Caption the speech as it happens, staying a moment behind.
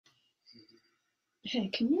Hey,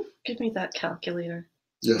 can you give me that calculator?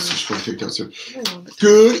 Yes, just want to take that, sir. I want it.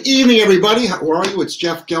 Good evening, everybody. How are you? It's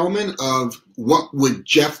Jeff Gellman of What Would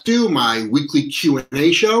Jeff Do, my weekly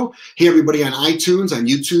Q&A show. Hey, everybody on iTunes, on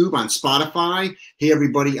YouTube, on Spotify. Hey,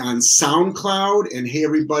 everybody on SoundCloud. And hey,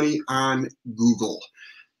 everybody on Google.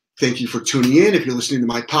 Thank you for tuning in. If you're listening to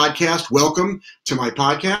my podcast, welcome to my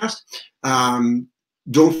podcast.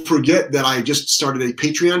 Don't forget that I just started a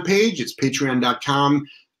Patreon page. It's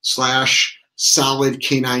patreon.com/solid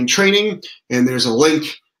canine training. And there's a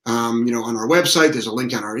link, on our website. There's a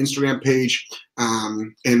link on our Instagram page.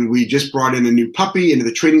 And we just brought in a new puppy into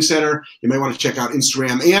the training center. You might want to check out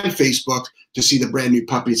Instagram and Facebook to see the brand new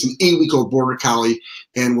puppy. It's an 8-week-old border collie,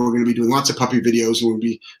 and we're going to be doing lots of puppy videos.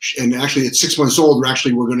 And actually, at 6 months old,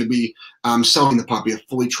 we're going to be selling the puppy, a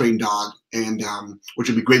fully trained dog, and which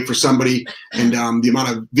will be great for somebody. And the amount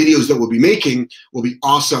of videos that we'll be making will be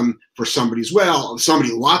awesome for somebody as well.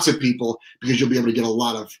 Lots of people, because you'll be able to get a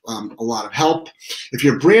lot of help. If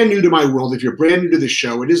you're brand new to my world, if you're brand new to this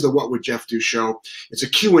show, it is the What Would Jeff Do show. It's a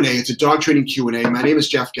Q&A. It's a dog training Q&A. My name is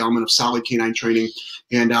Jeff Gellman of Solid Canine Training,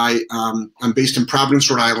 and I'm based in Providence,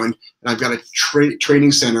 Rhode Island, and I've got a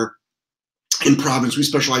training center in Providence. We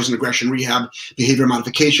specialize in aggression rehab, behavior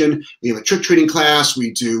modification. We have a trick training class. We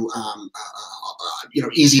do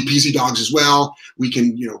easy peasy dogs as well. We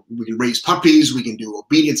can raise puppies. We can do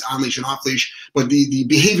obedience, on leash and off leash. But the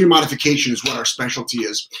behavior modification is what our specialty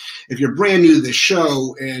is. If you're brand new to this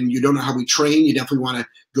show and you don't know how we train, you definitely want to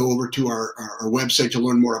go over to our website to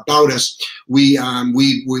learn more about us. We're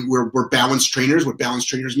balanced trainers. What balanced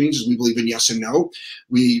trainers means is we believe in yes and no.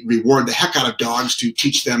 We reward the heck out of dogs to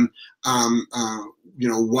teach them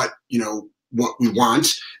what we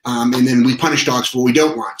want, and then we punish dogs for what we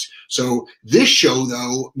don't want. So this show,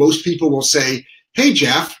 though, most people will say, hey,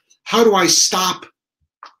 Jeff, how do I stop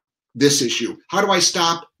this issue? How do I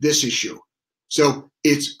stop this issue? So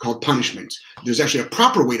it's called punishment. There's actually a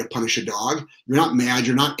proper way to punish a dog. You're not mad.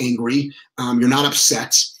 You're not angry. You're not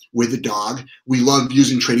upset with the dog. We love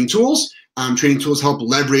using training tools. Training tools help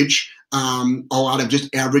leverage a lot of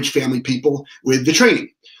just average family people with the training.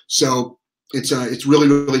 So it's really,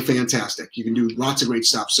 really fantastic. You can do lots of great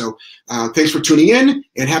stuff. So thanks for tuning in,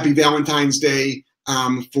 and happy Valentine's Day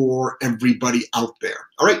for everybody out there.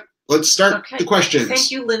 All right, let's start the questions.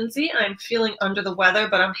 Thank you, Lindsay. I'm feeling under the weather,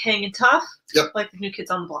 but I'm hanging tough, like the new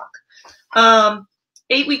kids on the block.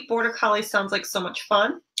 8-week border collie sounds like so much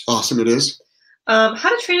fun. Awesome, it is. How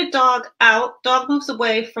to train a dog out. Dog moves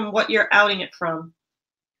away from what you're outing it from.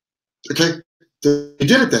 Okay, you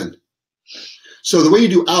did it then. So the way you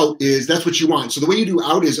do out is, that's what you want. So the way you do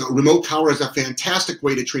out is a remote collar is a fantastic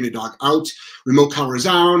way to train a dog out. Remote collar is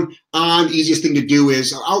on. Easiest thing to do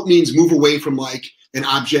is, out means move away from like an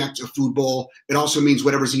object, a food bowl. It also means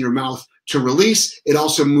whatever's in your mouth to release. It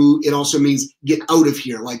also means get out of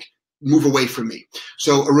here, like move away from me.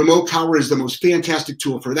 So a remote collar is the most fantastic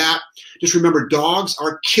tool for that. Just remember, dogs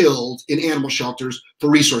are killed in animal shelters for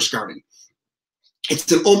resource guarding.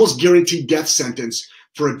 It's an almost guaranteed death sentence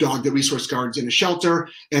for a dog that resource guards in a shelter.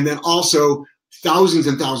 And then also thousands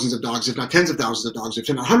and thousands of dogs, if not tens of thousands of dogs, if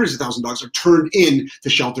not hundreds of thousands of dogs, are turned in to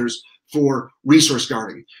shelters for resource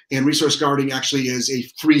guarding. And resource guarding actually is a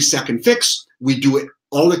 3-second fix. We do it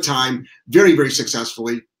all the time, very, very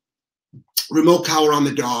successfully. Remote collar on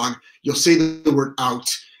the dog. You'll say the word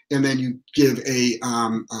out, and then you give a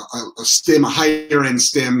stim, a higher end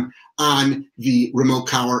stim on the remote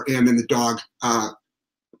collar, and then the dog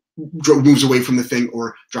moves away from the thing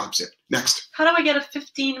or drops it. Next. How do I get a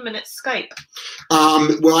 15-minute Skype?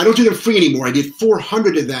 Well, I don't do them free anymore. I did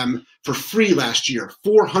 400 of them for free last year.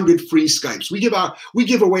 400 free Skypes. We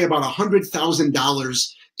give away about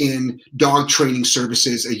 $100,000 in dog training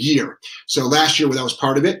services a year. So last year, that was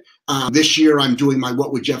part of it. This year, I'm doing my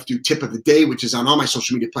What Would Jeff Do tip of the day, which is on all my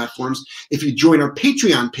social media platforms. If you join our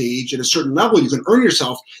Patreon page at a certain level, you can earn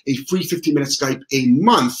yourself a free 15-minute Skype a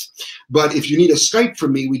month. But if you need a Skype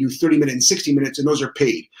from me, we do 30-minute and 60 minutes, and those are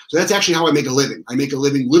paid. So that's actually how I make a living. I make a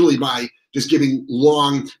living literally by just giving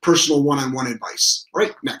long, personal one-on-one advice. All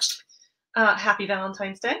right, next. Happy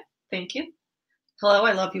Valentine's Day. Thank you. Hello,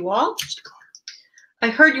 I love you all. I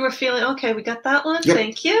heard you were feeling, okay, we got that one. Yep.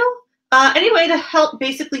 Thank you. Any way to help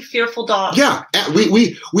basically fearful dogs? Yeah, I would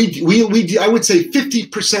say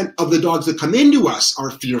 50% of the dogs that come into us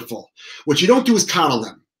are fearful. What you don't do is coddle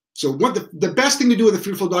them. So the best thing to do with a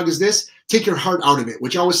fearful dog is this: take your heart out of it,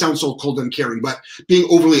 which always sounds so cold and caring, but being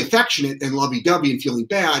overly affectionate and lovey-dovey and feeling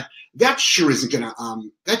bad, that sure isn't gonna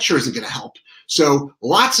help. So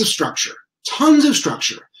lots of structure, tons of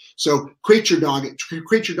structure. So crate your dog at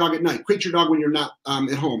night, crate your dog when you're not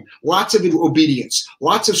at home. Lots of obedience,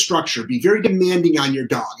 lots of structure. Be very demanding on your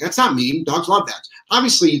dog. That's not mean. Dogs love that.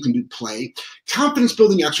 Obviously, you can do play. Confidence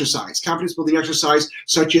building exercise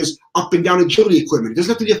such as up and down agility equipment. It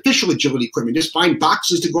doesn't have to be official agility equipment. Just find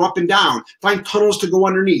boxes to go up and down, find tunnels to go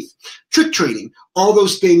underneath. Trick training, all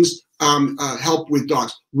those things help with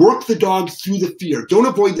dogs. Work the dog through the fear. Don't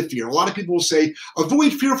avoid the fear. A lot of people will say,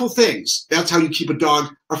 avoid fearful things. That's how you keep a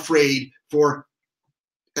dog afraid for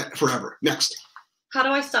forever. Next. How do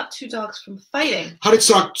I stop two dogs from fighting? How to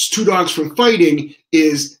stop two dogs from fighting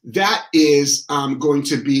is going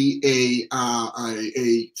to be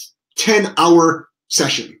a 10-hour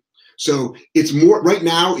session. So it's more right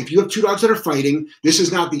now, if you have two dogs that are fighting, this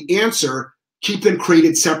is not the answer. Keep them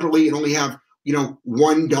crated separately and only have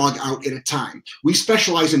one dog out at a time. We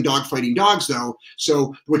specialize in dog fighting dogs though.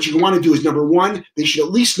 So what you want to do is, number one, they should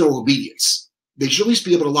at least know obedience. They should at least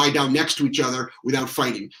be able to lie down next to each other without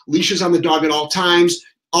fighting. Leashes on the dog at all times.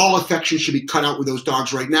 All affection should be cut out with those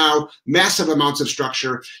dogs right now. Massive amounts of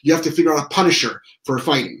structure. You have to figure out a punisher for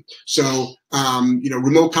fighting. So,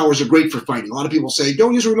 remote collars are great for fighting. A lot of people say,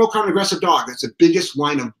 don't use a remote collar on an aggressive dog. That's the biggest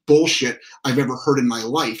line of bullshit I've ever heard in my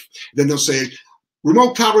life. Then they'll say,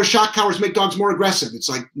 remote collars, shock collars make dogs more aggressive. It's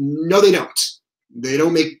like, no, they don't. They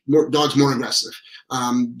don't make dogs more aggressive.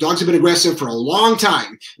 Dogs have been aggressive for a long time,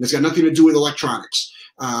 and it's got nothing to do with electronics.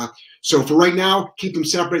 So for right now, keep them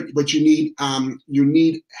separate, but you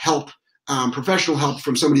need help, professional help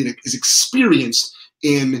from somebody that is experienced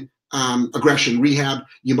in aggression rehab.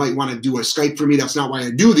 You might want to do a Skype for me. That's not why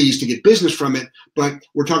I do these, to get business from it, but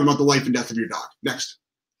we're talking about the life and death of your dog. Next.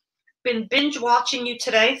 Been binge watching you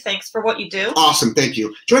today. Thanks for what you do. Awesome. Thank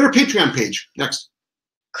you. Join our Patreon page. Next.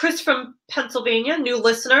 Chris from Pennsylvania, new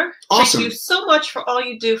listener. Awesome. Thank you so much for all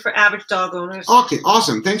you do for average dog owners. Okay,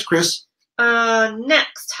 awesome. Thanks, Chris.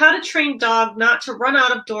 Next, how to train dog not to run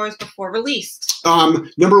out of doors before released.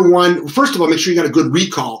 Number one, first of all, make sure you got a good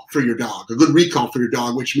recall for your dog.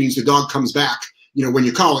 Which means the dog comes back, when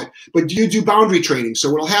you call it. But do you do boundary training? So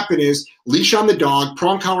what'll happen is leash on the dog,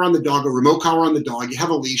 prong collar on the dog, a remote collar on the dog. You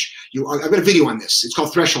have a leash. I've got a video on this. It's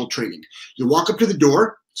called threshold training. You walk up to the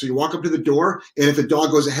door. So you walk up to the door, and if the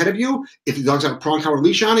dog goes ahead of you, if the dog's got a prong collar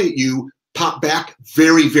leash on it, you pop back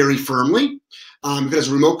very, very firmly. If it has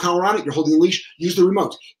a remote collar on it, you're holding the leash, use the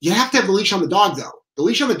remote. You have to have the leash on the dog, though. The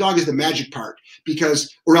leash on the dog is the magic part,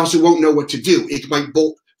 or else it won't know what to do. It might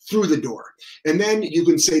bolt through the door. And then you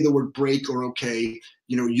can say the word break or okay.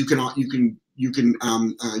 You can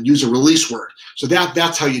use a release word. So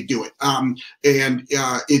that's how you do it.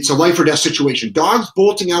 It's a life or death situation. Dogs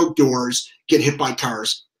bolting outdoors get hit by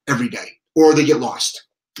cars every day, or they get lost.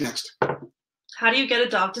 Next. How do you get a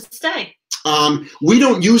dog to stay? We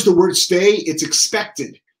don't use the word stay. It's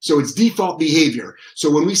expected. So it's default behavior.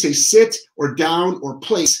 So when we say sit or down or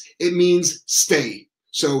place, it means stay.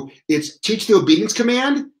 So it's teach the obedience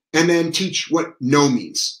command and then teach what no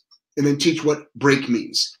means and then teach what break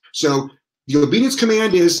means. So the obedience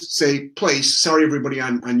command is say place. Sorry, everybody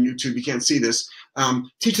on YouTube, you can't see this.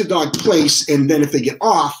 Teach the dog place, and then if they get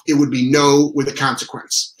off, it would be no with a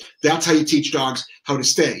consequence. That's how you teach dogs how to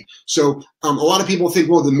stay. So a lot of people think,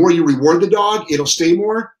 well, the more you reward the dog, it'll stay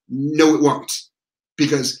more. No, it won't,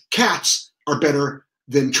 because cats are better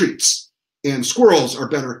than treats, and squirrels are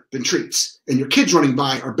better than treats, and your kids running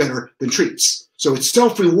by are better than treats. So it's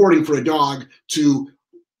self-rewarding for a dog to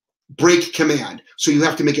break command. So you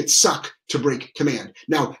have to make it suck to break command.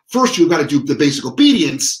 Now, first you've got to do the basic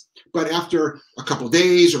obedience, but after a couple of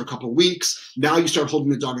days or a couple of weeks, now you start holding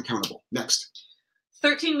the dog accountable. Next.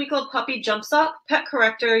 13-week-old puppy jumps up, pet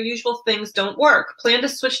corrector, usual things don't work. Plan to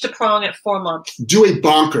switch to prong at 4 months. Do a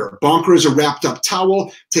bonker. Bonker is a wrapped up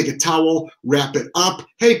towel. Take a towel, wrap it up.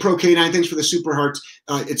 Hey, Pro K9, thanks for the super hearts.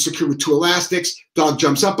 It's secured with 2 elastics. Dog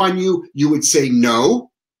jumps up on you. You would say no,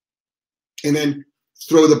 and then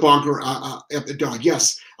throw the bonker at the dog.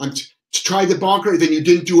 Yes, try the bonker, then you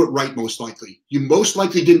didn't do it right, most likely. You most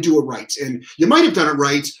likely didn't do it right. And you might have done it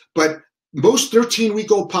right, but most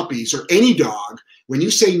 13-week-old puppies or any dog, when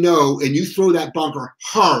you say no and you throw that bonker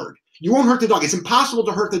hard, you won't hurt the dog. It's impossible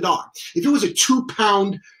to hurt the dog. If it was a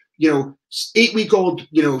 2-pound, 8-week-old,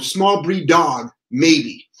 small breed dog,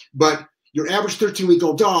 maybe. But your average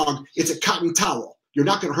 13-week-old dog, it's a cotton towel. You're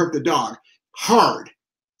not going to hurt the dog. Hard.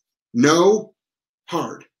 No,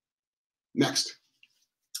 hard. Next.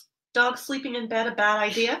 Dog sleeping in bed, a bad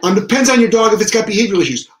idea? Depends on your dog if it's got behavioral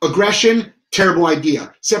issues. Aggression, terrible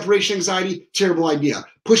idea. Separation anxiety, terrible idea.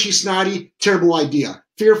 Pushy, snotty, terrible idea.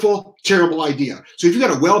 Fearful, terrible idea. So if you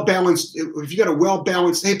got a well-balanced,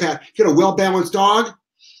 hey Pat, if you got a well-balanced dog,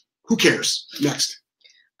 who cares? Next.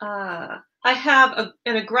 I have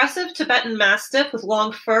an aggressive Tibetan Mastiff with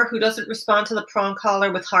long fur who doesn't respond to the prong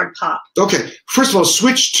collar with hard pop. Okay, first of all,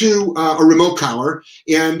 switch to a remote collar,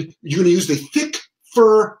 and you're going to use the thick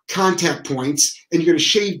fur contact points, and you're going to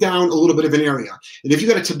shave down a little bit of an area. And if you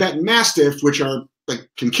got a Tibetan Mastiff, which are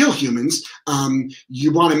can kill humans,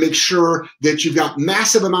 you want to make sure that you've got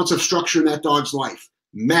massive amounts of structure in that dog's life.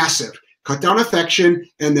 Massive. Cut down affection,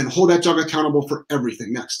 and then hold that dog accountable for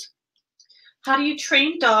everything. Next. How do you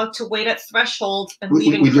train dog to wait at threshold and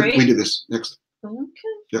leave in crate? We did this. Next. Okay.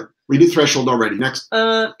 Yeah, we did threshold already. Next.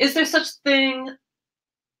 Is there such a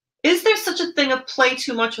thing of play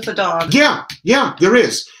too much with a dog? Yeah, there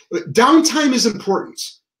is. Downtime is important.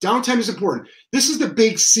 Downtime is important. This is the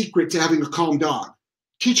big secret to having a calm dog.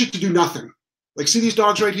 Teach it to do nothing. Like, see these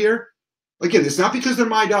dogs right here? Again, it's not because they're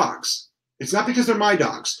my dogs. It's not because they're my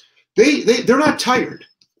dogs. They're not tired.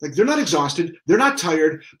 Like, they're not exhausted. They're not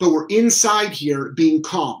tired, but we're inside here being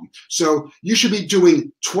calm. So you should be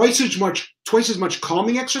doing twice as much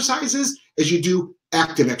calming exercises as you do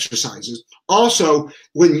active exercises. Also,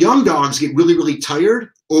 when young dogs get really, really tired,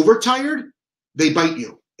 overtired, they bite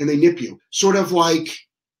you and they nip you. Sort of like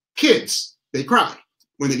kids. They cry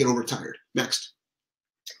when they get overtired. Next.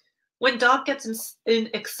 When dog gets in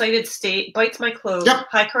excited state, bites my clothes. Yep.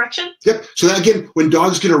 High correction? Yep. So that, again, when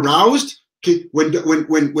dogs get aroused, when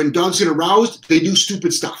dogs get aroused, they do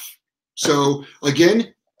stupid stuff. So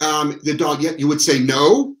again, the dog, you would say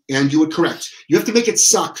no, and you would correct. You have to make it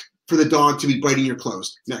suck for the dog to be biting your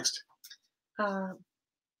clothes. Next. How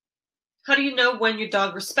do you know when your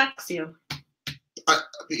dog respects you?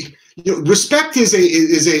 Respect is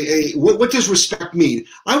what does respect mean?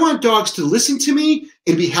 I want dogs to listen to me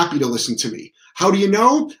and be happy to listen to me. How do you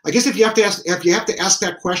know? I guess if you have to ask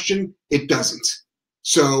that question, it doesn't.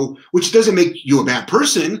 So, which doesn't make you a bad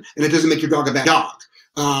person, and it doesn't make your dog a bad dog.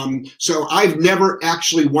 So I've never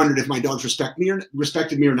actually wondered if my dogs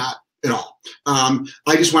respected me or not at all.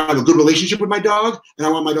 I just want to have a good relationship with my dog, and I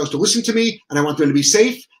want my dogs to listen to me, and I want them to be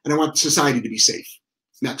safe, and I want society to be safe.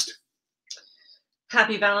 Next.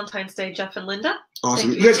 Happy Valentine's Day, Jeff and Linda.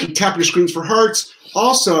 Awesome. You guys can tap your screens for hearts.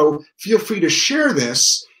 Also, feel free to share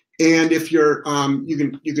this, and if you're you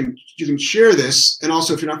can share this, and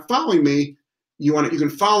also if you're not following me, you can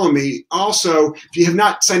follow me. Also, if you have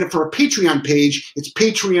not signed up for our Patreon page, it's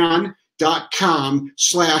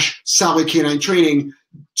patreon.com/solidk9training.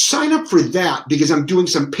 Sign up for that because I'm doing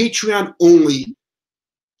some Patreon only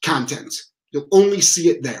content. You'll only see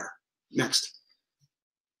it there. Next.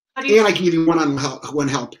 And I can give you one-on-one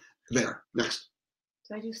help there. Next.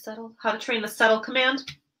 Did I do settle? How to train the settle command?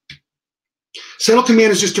 Settle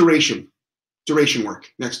command is just duration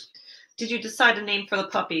work. Next. Did you decide a name for the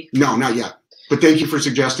puppy? No, not yet. But thank you for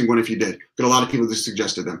suggesting one if you did. Got a lot of people that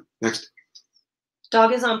suggested them. Next.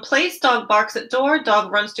 Dog is on place. Dog barks at door.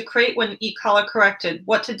 Dog runs to crate when e-collar corrected.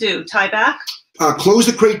 What to do? Tie back? Close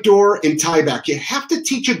the crate door and tie back. You have to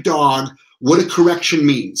teach a dog what a correction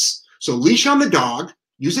means. So leash on the dog.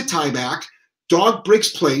 Use a tie back. Dog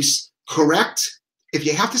breaks place. Correct. If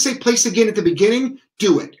you have to say place again at the beginning,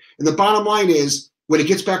 do it. And the bottom line is, when it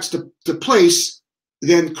gets back to place,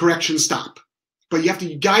 then corrections stop. But you have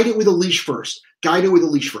to guide it with a leash first. Guide it with a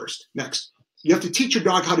leash first. Next. You have to teach your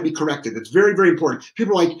dog how to be corrected. That's very, very important.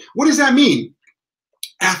 People are like, what does that mean?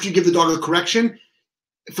 After you give the dog a correction,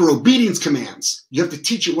 for obedience commands, you have to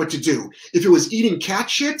teach it what to do. If it was eating cat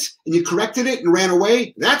shit and you corrected it and ran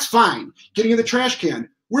away, that's fine. Getting in the trash can,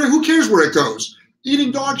 who cares where it goes?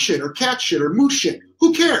 Eating dog shit or cat shit or moose shit,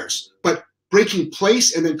 who cares? But breaking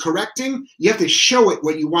place and then correcting, you have to show it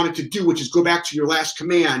what you want it to do, which is go back to your last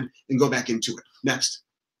command and go back into it. Next.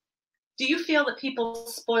 Do you feel that people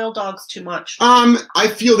spoil dogs too much?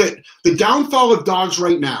 I feel that the downfall of dogs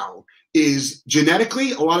right now is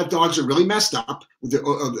genetically, a lot of dogs are really messed up with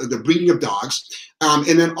the breeding of dogs.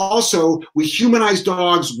 And then also, we humanize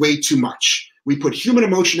dogs way too much. We put human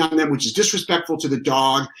emotion on them, which is disrespectful to the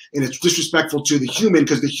dog, and it's disrespectful to the human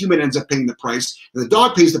because the human ends up paying the price. And the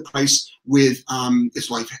dog pays the price with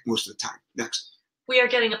its life most of the time. Next. We are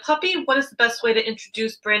getting a puppy. What is the best way to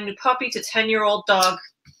introduce brand new puppy to 10-year-old dog?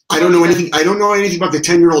 I don't know anything. I don't know anything about the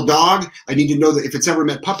 10-year-old dog. I need to know that if it's ever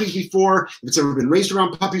met puppies before, if it's ever been raised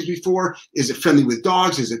around puppies before, is it friendly with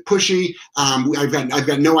dogs? Is it pushy? I've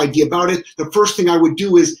got no idea about it. The first thing I would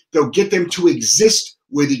do is they'll get them to exist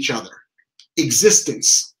with each other.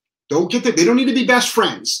 Existence. Don't get them. They don't need to be best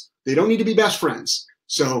friends. They don't need to be best friends.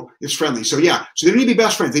 So it's friendly. So yeah. So they don't need to be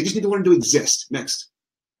best friends. They just need to learn to exist. Next.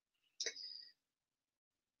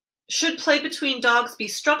 Should play between dogs be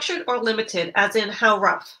structured or limited, as in how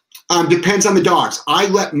rough? Depends on the dogs. I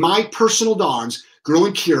let my personal dogs, Girl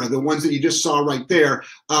and Kira, the ones that you just saw right there,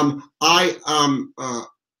 I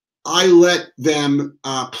let them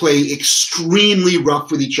play extremely rough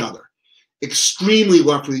with each other. Extremely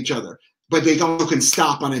rough with each other. But they also can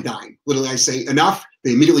stop on a dime. Literally, I say enough,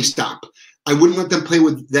 they immediately stop. I wouldn't let them play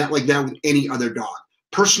with that like that with any other dog.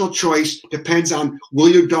 Personal choice depends on will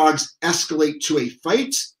your dogs escalate to a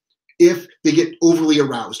fight if they get overly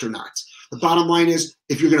aroused or not. The bottom line is,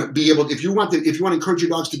 if you're going to be able, if you want to encourage your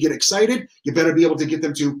dogs to get excited, you better be able to get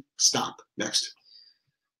them to stop. Next.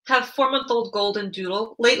 Have 4-month-old golden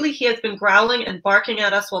doodle. Lately, he has been growling and barking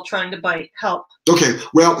at us while trying to bite. Help. Okay,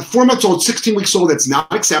 well, 4 months old, 16 weeks old, that's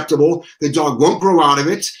not acceptable. The dog won't grow out of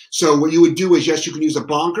it. So what you would do is, yes, you can use a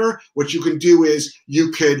bonker. What you can do is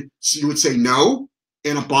you would say no,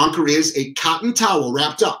 and a bonker is a cotton towel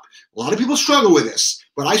wrapped up. A lot of people struggle with this,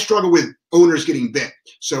 but I struggle with owners getting bit.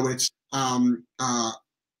 So it's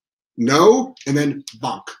no, and then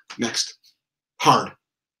bonk. Next. Hard.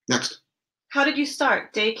 Next. How did you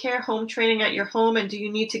start? Daycare, home training at your home, and do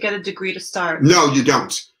you need to get a degree to start? No, you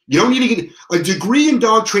don't. You don't need to get a degree in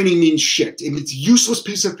dog training means shit. It's a useless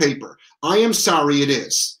piece of paper. I am sorry, it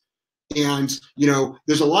is. And, you know,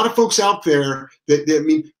 there's a lot of folks out there that I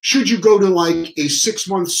mean, should you go to like a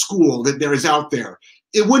 6-month school that there is out there?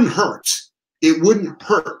 It wouldn't hurt. It wouldn't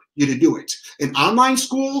hurt you to do it. An online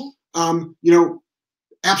school, you know,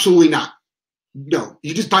 absolutely not. No,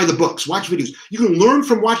 you just buy the books, watch videos. You can learn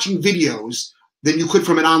from watching videos than you could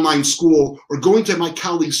from an online school, or going to my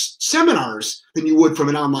colleagues' seminars than you would from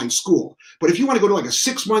an online school. But if you want to go to like a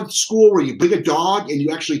 6-month school where you bring a dog and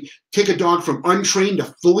you actually take a dog from untrained to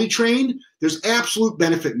fully trained, there's absolute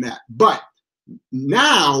benefit in that. But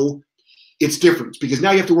now it's different, because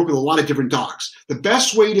now you have to work with a lot of different dogs. The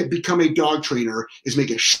best way to become a dog trainer is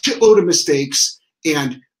make a shitload of mistakes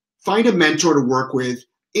and find a mentor to work with,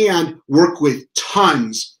 and work with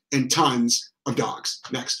tons and tons of dogs.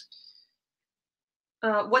 Next.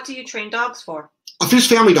 What do you train dogs for? Just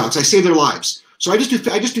family dogs. I save their lives. So I just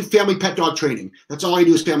do family pet dog training. That's all I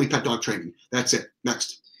do is family pet dog training. That's it.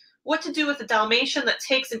 Next. What to do with a Dalmatian that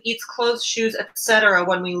takes and eats clothes, shoes, etc.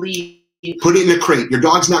 when we leave? Put it in a crate. Your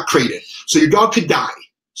dog's not crated, so your dog could die.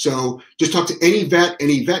 So just talk to any vet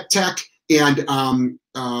tech, and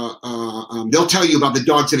they'll tell you about the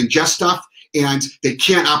dogs that ingest stuff, and they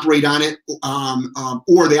can't operate on it,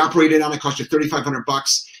 or they operated on it, cost you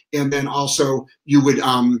 $3,500, and then also you would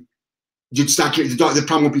you'd stop the dog. The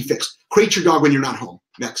problem won't be fixed. Crate your dog when you're not home.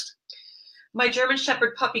 Next. My German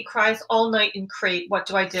Shepherd puppy cries all night in crate. What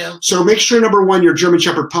do I do? So make sure, number one, your German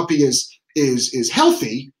Shepherd puppy is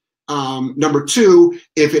healthy. Number two,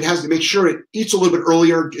 if it has to, make sure it eats a little bit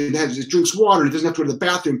earlier, it drinks water, it doesn't have to go to the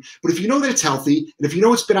bathroom. But if you know that it's healthy, and if you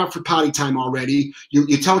know it's been out for potty time already,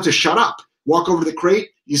 you tell it to shut up. Walk over to the crate,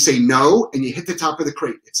 you say no, and you hit the top of the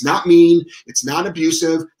crate. It's not mean, it's not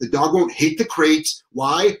abusive. The dog won't hate the crate.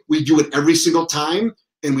 Why? We do it every single time,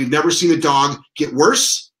 and we've never seen the dog get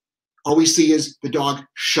worse. All we see is the dog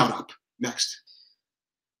shut up. Next.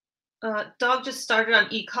 Dog just started on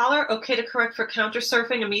e-collar. Okay to correct for counter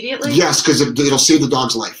surfing immediately? Yes, because it'll save the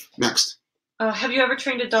dog's life. Next. Have you ever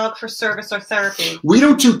trained a dog for service or therapy? We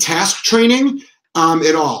don't do task training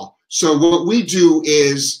at all. So what we do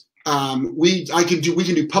is we can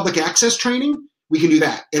do public access training. We can do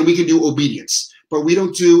that, and we can do obedience, but we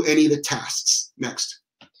don't do any of the tasks. Next.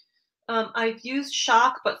 I've used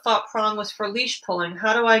shock, but thought prong was for leash pulling.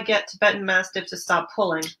 How do I get Tibetan Mastiff to stop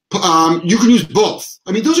pulling? You can use both.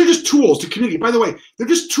 I mean, those are just tools to communicate. By the way, they're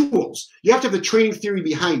just tools. You have to have the training theory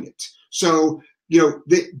behind it. So, you know,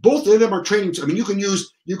 both of them are training. I mean, you can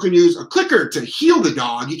use a clicker to heal the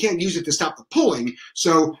dog. You can't use it to stop the pulling.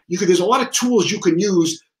 So there's a lot of tools you can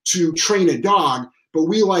use to train a dog. But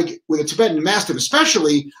we like, with a Tibetan Mastiff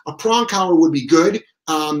especially, a prong collar would be good.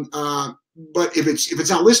 But if it's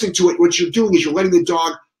not listening to it, what you're doing is you're letting the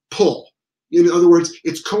dog pull. In other words,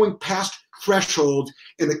 it's going past threshold,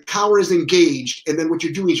 and the collar is engaged, and then what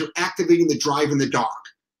you're doing is you're activating the drive in the dog.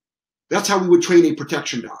 That's how we would train a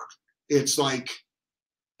protection dog. It's like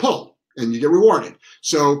pull, and you get rewarded.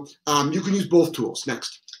 So you can use both tools.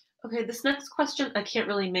 Next. Okay, this next question I can't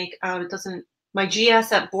really make out. It doesn't. My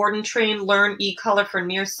GS at Board and Train learn e-collar for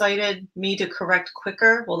nearsighted, me to correct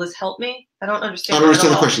quicker. Will this help me? I don't understand. I don't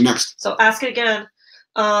understand the question. Next. So ask it again.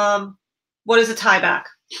 What is a tie back?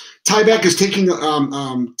 Tie back is taking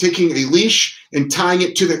a leash and tying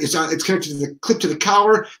it to it's connected to the clip to the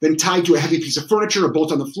collar, then tied to a heavy piece of furniture or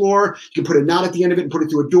bolt on the floor. You can put a knot at the end of it and put it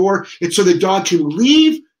through a door. It's so the dog can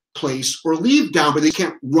leave place or leave down, but they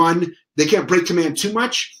can't run. They can't break command too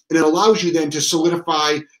much, and it allows you then to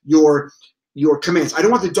solidify your commands. I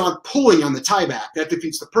don't want the dog pulling on the tie back. That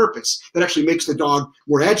defeats the purpose. That actually makes the dog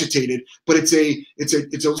more agitated, but it's a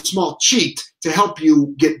small cheat to help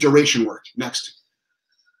you get duration work. Next.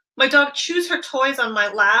 My dog chews her toys on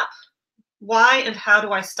my lap. Why and how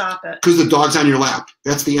do I stop it? Because the dog's on your lap.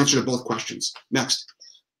 That's the answer to both questions. Next.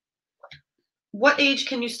 What age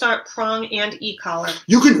can you start prong and e-collar?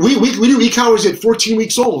 You can. We do e-collars at 14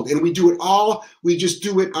 weeks old, and we do it all. We just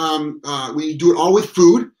do it. We do it all with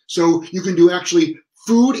food. So you can do actually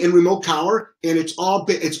food and remote collar, and it's all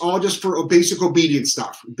just for basic obedience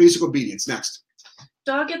stuff. Basic obedience. Next.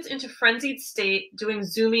 Dog gets into frenzied state, doing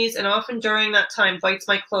zoomies, and often during that time bites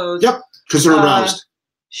my clothes. Yep, because they're aroused.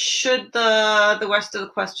 Should the rest of the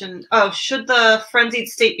question? Oh, should the frenzied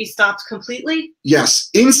state be stopped completely? Yes.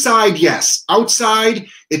 Inside, yes. Outside,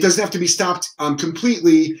 it doesn't have to be stopped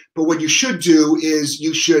completely. But what you should do is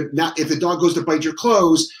you should not. If the dog goes to bite your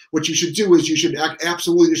clothes, what you should do is you should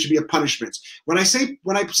absolutely. There should be a punishment. When I say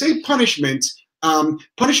punishment.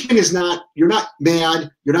 Punishment is not, you're not mad,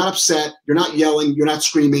 you're not upset, you're not yelling, you're not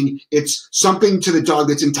screaming. It's something to the dog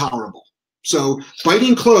that's intolerable. So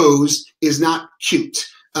biting clothes is not cute.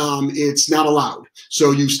 It's not allowed. So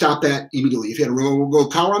you stop that immediately. If you had a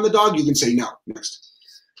remote collar on the dog, you can say no. Next.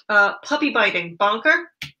 Puppy biting,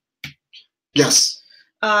 bonker? Yes.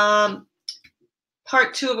 Part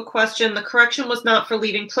 2 of a question. The correction was not for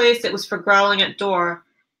leaving place. It was for growling at door.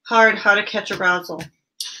 Hard, how to catch arousal.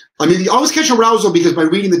 I mean, you always catch arousal because by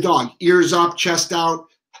reading the dog, ears up, chest out,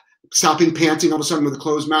 stopping panting all of a sudden with a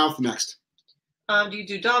closed mouth. Next. Do you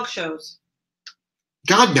do dog shows?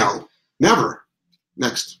 God, no. Never.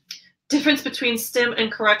 Next. Difference between stim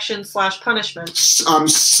and correction / punishment.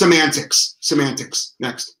 Semantics. Semantics.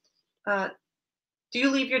 Next. Do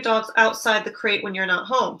you leave your dogs outside the crate when you're not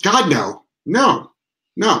home? God, no. No.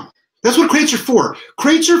 No. That's what crates are for.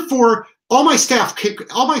 Crates are for all my staff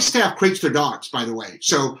crates their dogs, by the way.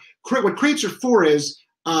 So what crates are for is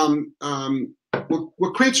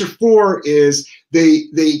what crates are for is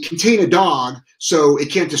they contain a dog so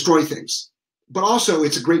it can't destroy things. But also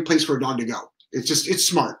it's a great place for a dog to go. It's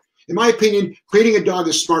smart. In my opinion, creating a dog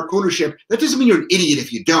is smart ownership. That doesn't mean you're an idiot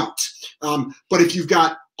if you don't. But if you've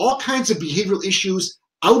got all kinds of behavioral issues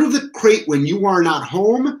out of the crate when you are not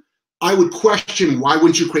home, I would question why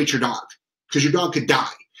wouldn't you crate your dog? Because your dog could die.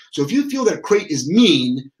 So if you feel that crate is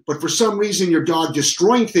mean, but for some reason your dog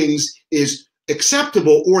destroying things is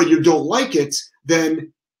acceptable or you don't like it,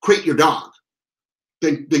 then crate your dog.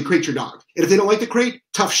 Then crate your dog. And if they don't like the crate,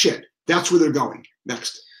 tough shit. That's where they're going.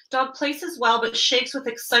 Next. Dog places well but shakes with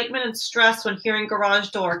excitement and stress when hearing garage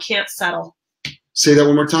door. Can't settle. Say that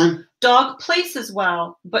one more time. Dog places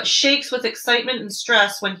well but shakes with excitement and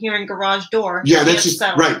stress when hearing garage door. Yeah, that's just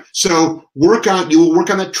settle. Right. So you will work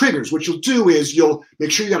on the triggers. What you'll do is you'll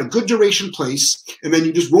make sure you got a good duration place, and then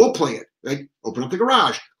you just role play it. Like open up the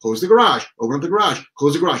garage, close the garage, open up the garage,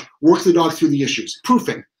 close the garage. Work the dog through the issues.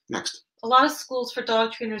 Proofing. Next. A lot of schools for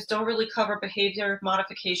dog trainers don't really cover behavior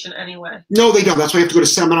modification anyway. No, they don't. That's why you have to go to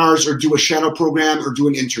seminars or do a shadow program or do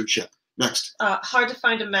an internship. Next. Hard to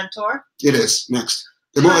find a mentor. It is. Next.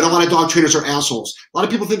 And a lot of dog trainers are assholes. A lot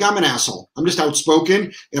of people think I'm an asshole. I'm just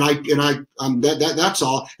outspoken, and that's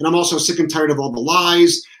all. And I'm also sick and tired of all the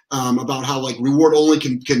lies about how like reward only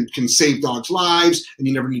can save dogs' lives, and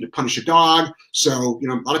you never need to punish a dog. So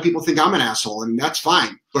a lot of people think I'm an asshole, and that's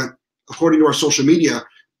fine. But according to our social media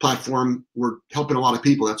platform, we're helping a lot of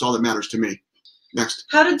people. That's all that matters to me. Next.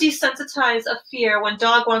 How to desensitize a fear when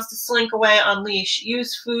dog wants to slink away on leash.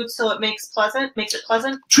 Use food so it makes it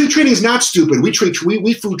pleasant. Treat training is not stupid. We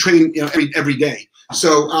food train every day.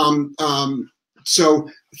 So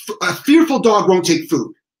a fearful dog won't take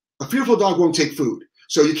food. A fearful dog won't take food.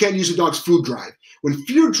 So you can't use a dog's food drive. When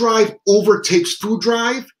fear drive overtakes food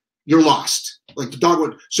drive, you're lost. Like the dog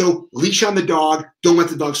would. So leash on the dog. Don't let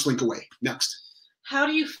the dog slink away. Next. How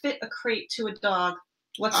do you fit a crate to a dog?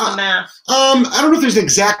 What's the math? I don't know if there's an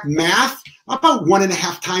exact math. About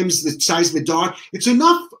 1.5 times the size of the dog. It's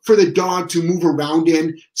enough for the dog to move around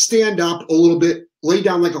in, stand up a little bit, lay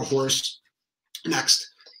down like a horse. Next.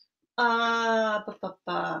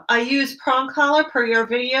 I use prong collar per your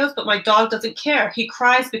videos, but my dog doesn't care. He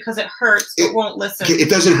cries because it hurts, but won't listen. It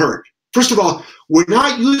doesn't hurt. First of all, we're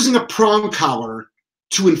not using a prong collar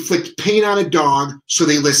to inflict pain on a dog so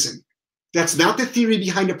they listen. That's not the theory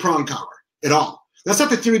behind a prong collar at all. That's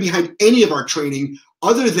not the theory behind any of our training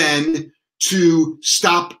other than to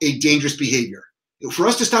stop a dangerous behavior. For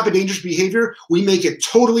us to stop a dangerous behavior, we make it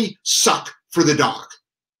totally suck for the dog.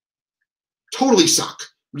 Totally suck.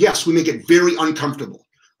 Yes, we make it very uncomfortable.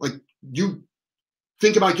 Like you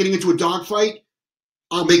think about getting into a dog fight,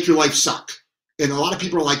 I'll make your life suck. And a lot of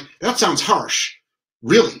people are like, that sounds harsh.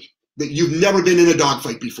 Really? That you've never been in a dog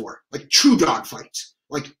fight before. Like true dog fights.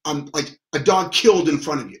 Like a dog killed in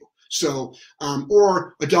front of you. So,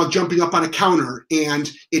 or a dog jumping up on a counter and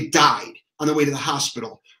it died on the way to the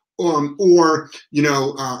hospital. Or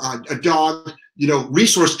a dog,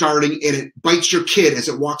 resource guarding and it bites your kid as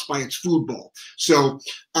it walks by its food bowl. So,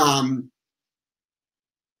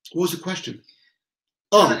 What was the question?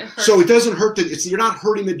 Oh, so it doesn't hurt you're not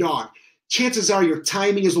hurting the dog. Chances are your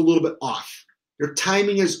timing is a little bit off. Your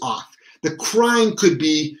timing is off. The crying could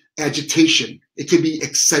be agitation. It could be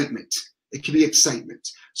excitement. It could be excitement.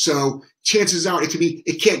 So chances are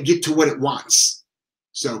it can't get to what it wants.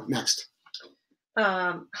 So next.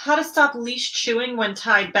 How to stop leash chewing when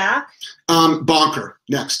tied back? Bonker.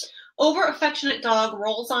 Next. Over affectionate dog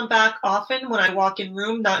rolls on back often when I walk in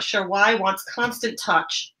room, not sure why, wants constant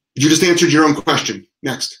touch. You just answered your own question.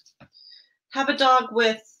 Next. Have a dog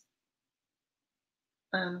with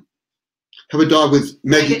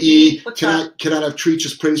Mega E. Can I have treats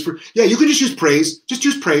just praise for? Yeah, you can just use praise. Just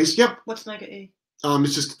use praise. Yep. What's Mega E?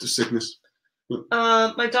 It's just the sickness.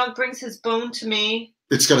 My dog brings his bone to me.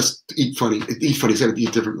 It's got to eat funny. It's got to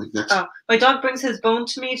eat differently. Next. Oh, my dog brings his bone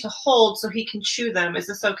to me to hold so he can chew them. Is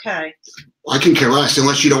this okay? I can care less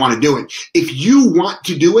unless you don't want to do it. If you want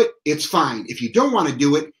to do it, it's fine. If you don't want to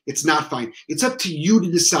do it, it's not fine. It's up to you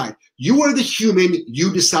to decide. You are the human.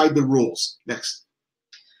 You decide the rules. Next.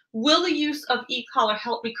 Will the use of e-collar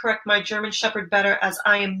help me correct my German Shepherd better as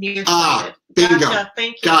I am nearsighted? Bingo. Gotcha.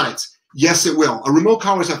 Thank you. Got it. Yes, it will. A remote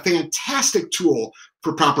collar is a fantastic tool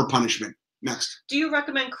for proper punishment. Next. Do you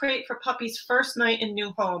recommend crate for puppies' first night in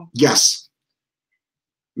new home? Yes.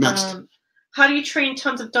 Next. How do you train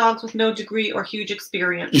tons of dogs with no degree or huge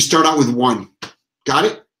experience? You start out with one. Got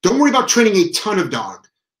it? Don't worry about training a ton of dogs.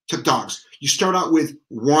 You start out with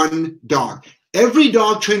one dog. Every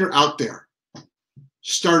dog trainer out there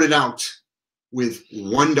started out with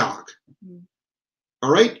one dog. All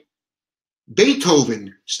right?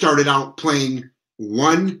 Beethoven started out playing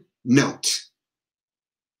one note.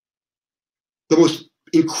 The most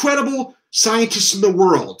incredible scientists in the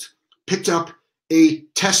world picked up a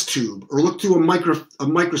test tube or looked through a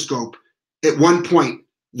microscope at one point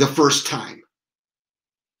the first time.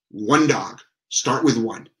 One dog. Start with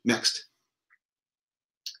one. Next.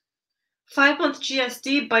 5-month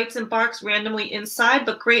GSD bites and barks randomly inside,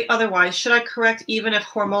 but great otherwise. Should I correct even if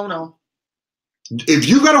hormonal? If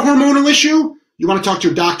you got a hormonal issue, you want to talk to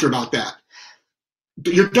your doctor about that.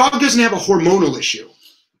 But your dog doesn't have a hormonal issue.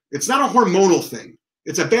 It's not a hormonal thing.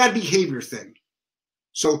 It's a bad behavior thing.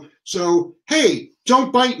 So hey,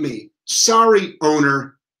 don't bite me. Sorry,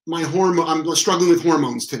 owner. I'm struggling with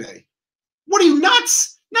hormones today. What are you,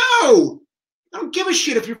 nuts? No! I don't give a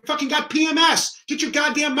shit if you fucking got PMS. Get your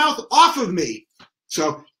goddamn mouth off of me.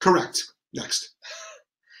 So, correct. Next.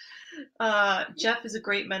 Jeff is a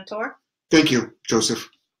great mentor. Thank you, Joseph.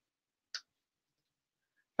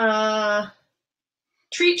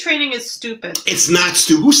 Treat training is stupid. It's not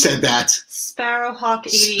stupid. Who said that?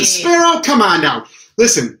 Sparrowhawk88. Sparrow, come on now.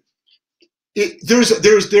 Listen, there is a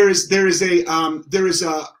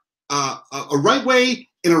right way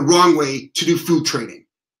and a wrong way to do food training.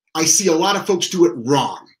 I see a lot of folks do it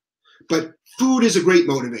wrong, but food is a great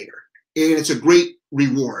motivator and it's a great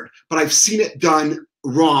reward. But I've seen it done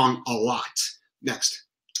wrong a lot. Next.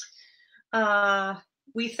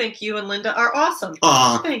 We think you and Linda are awesome.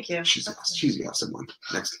 Thank you. She's the awesome one.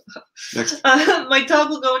 Next. My dog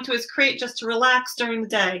will go into his crate just to relax during the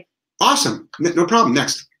day. Awesome. No problem.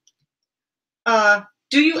 Next.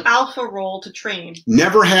 Do you alpha roll to train?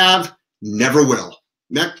 Never have, never will.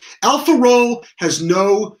 Next. Alpha roll is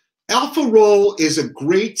a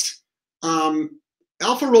great,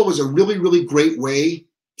 alpha roll is a really, really great way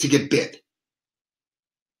to get bit.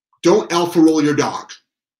 Don't alpha roll your dog.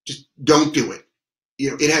 Just don't do it.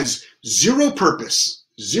 It has zero purpose.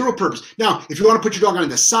 Zero purpose. Now, if you want to put your dog on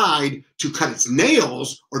the side to cut its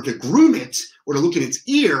nails or to groom it or to look at its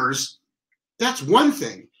ears, that's one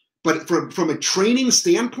thing. But from a training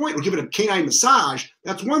standpoint, or give it a canine massage,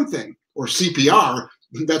 that's one thing. Or CPR,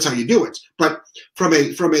 that's how you do it. But from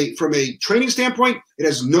a training standpoint, it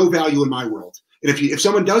has no value in my world. And if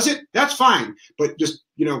someone does it, that's fine. But just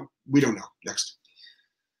we don't know. Next.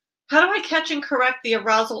 How do I catch and correct the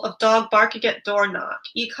arousal of dog barking at door knock?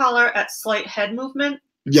 E-collar at slight head movement?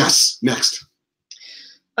 Yes. Next.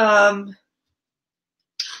 Do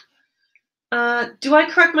I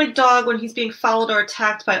correct my dog when he's being followed or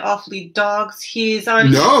attacked by off-lead dogs? He's on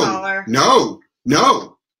e-collar. No.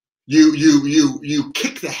 You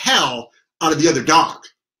kick the hell out of the other dog.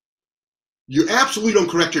 You absolutely don't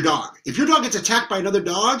correct your dog. If your dog gets attacked by another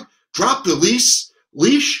dog, drop the leash,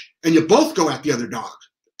 and you both go at the other dog.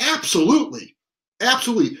 Absolutely.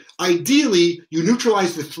 Absolutely. Ideally, you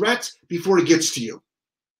neutralize the threat before it gets to you.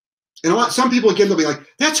 And some people, again, they'll be like,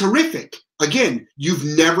 that's horrific. Again, you've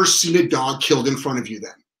never seen a dog killed in front of you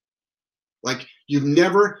then. Like, you've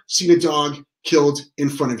never seen a dog killed in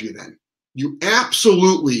front of you then. You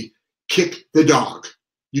absolutely kick the dog.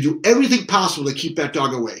 You do everything possible to keep that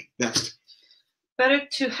dog away. Next. Better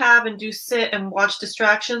to have and do sit and watch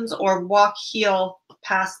distractions or walk heel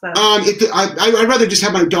past them? I'd rather just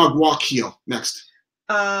have my dog walk heel. Next.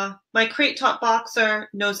 My crate top boxer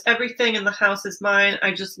knows everything in the house is mine.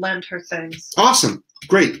 I just lend her things. Awesome.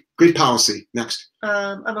 Great. Great policy. Next.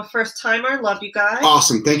 I'm a first timer. Love you guys.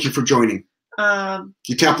 Awesome. Thank you for joining.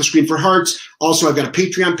 You tap the screen for hearts. Also, I've got a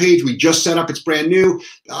Patreon page we just set up. It's brand new.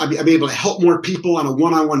 I'll be able to help more people on a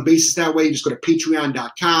one-on-one basis that way. Just go to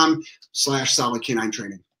patreon.com/solid canine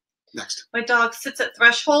training. Next. My dog sits at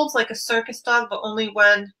thresholds like a circus dog, but only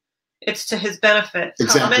when it's to his benefit.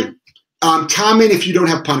 Exactly. Common if you don't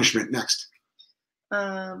have punishment. Next.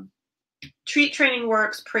 Treat training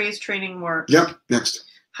works. Praise training works. Yep. Next.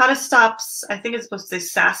 How to stop, I think it's supposed to say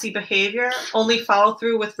sassy behavior. Only follow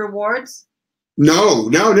through with rewards. No.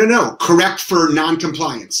 Correct for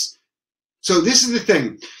non-compliance. So this is the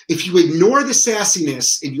thing. If you ignore the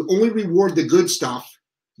sassiness and you only reward the good stuff,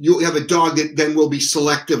 you'll have a dog that then will be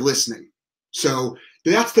selective listening. So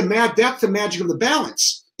that's the magic of the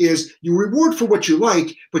balance, is you reward for what you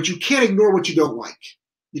like, but you can't ignore what you don't like.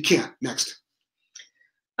 You can't. Next.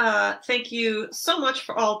 Thank you so much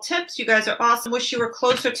for all tips. You guys are awesome. Wish you were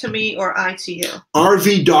closer to me or I to you.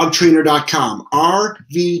 rvdogtrainer.com.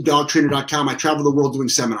 rvdogtrainer.com. I travel the world doing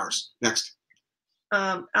seminars. Next.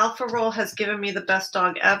 Alpha Roll has given me the best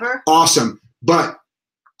dog ever. Awesome. But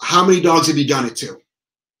how many dogs have you done it to?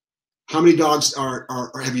 How many dogs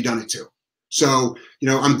have you done it to? So,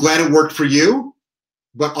 I'm glad it worked for you,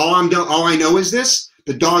 but all I know is this: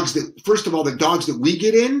 the dogs that we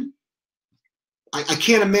get in, I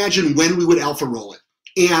can't imagine when we would alpha roll it,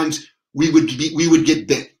 and we would get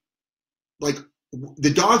bit. Like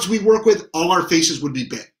the dogs we work with, all our faces would be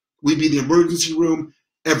bit. We'd be in the emergency room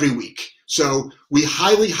every week. So we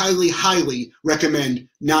highly, highly, highly recommend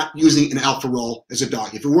not using an alpha roll as a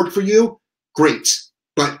dog. If it worked for you, great.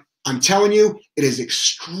 But I'm telling you, it is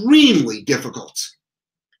extremely difficult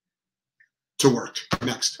to work.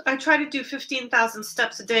 Next. I try to do 15,000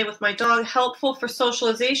 steps a day with my dog. Helpful for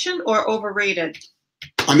socialization or overrated?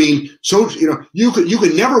 I mean, so you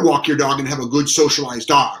could never walk your dog and have a good socialized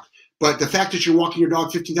dog. But the fact that you're walking your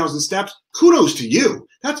dog 15,000 steps, kudos to you.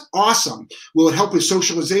 That's awesome. Will it help with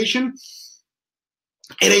socialization?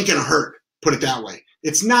 It ain't gonna hurt. Put it that way.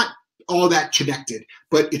 It's not all that connected,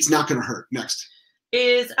 but it's not gonna hurt. Next.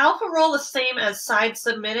 Is alpha roll the same as side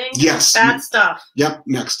submitting? Yes. Bad stuff. Yep.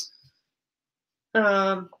 Next.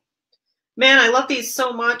 Man, I love these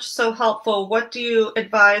so much. So helpful. What do you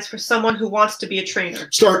advise for someone who wants to be a trainer?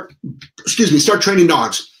 Start training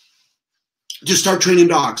dogs. Just start training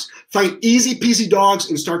dogs. Find easy peasy dogs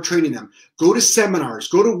and start training them. Go to seminars.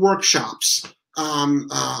 Go to workshops.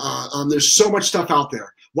 There's so much stuff out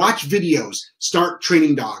there. Watch videos. Start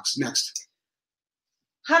training dogs. Next.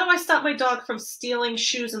 How do I stop my dog from stealing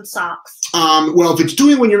shoes and socks? Well, if it's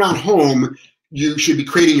doing when you're not home, you should be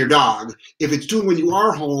crating your dog. If it's doing when you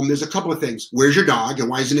are home, there's a couple of things. Where's your dog and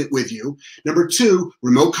why isn't it with you? Number two,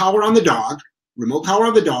 remote collar on the dog. Remote collar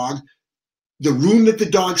on the dog. The room that the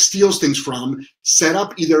dog steals things from, set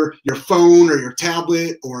up either your phone or your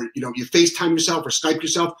tablet, or you FaceTime yourself or Skype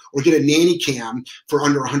yourself, or get a nanny cam for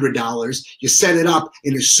under $100. You set it up,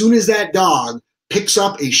 and as soon as that dog picks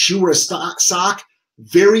up a shoe or a sock,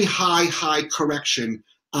 very high correction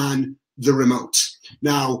on the remote.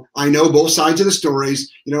 Now I know both sides of the stories.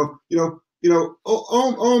 Oh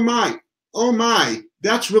my,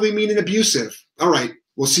 that's really mean and abusive. All right,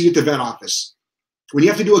 we'll see you at the vet office. When you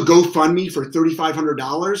have to do a GoFundMe for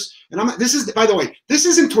 $3,500, and this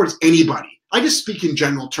isn't towards anybody. I just speak in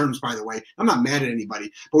general terms, by the way. I'm not mad at anybody.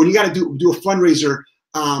 But when you got to do a fundraiser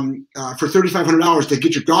for $3,500 to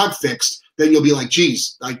get your dog fixed, then you'll be like,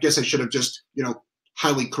 geez, I guess I should have just,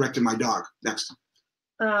 highly corrected my dog. Next.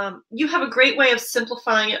 You have a great way of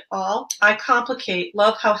simplifying it all. I complicate.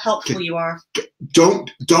 Love how helpful you are.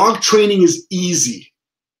 Dog training is easy.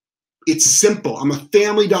 It's simple. I'm a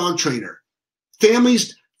family dog trainer.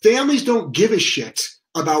 Families don't give a shit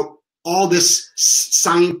about all this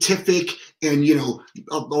scientific and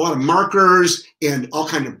a lot of markers and all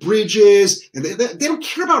kind of bridges, and they don't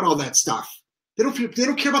care about all that stuff. They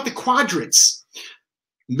don't care about the quadrants.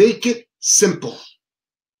 Make it simple.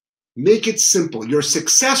 Make it simple. Your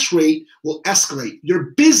success rate will escalate.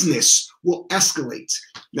 Your business will escalate.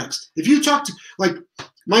 Next, if you talk to like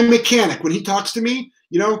my mechanic when he talks to me,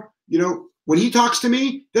 when he talks to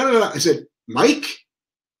me, I said, Mike,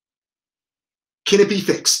 can it be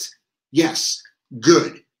fixed? Yes.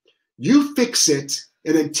 Good. You fix it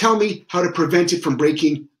and then tell me how to prevent it from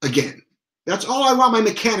breaking again. That's all I want my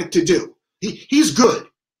mechanic to do. He's good.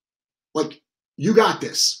 Like, you got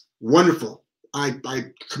this. Wonderful. I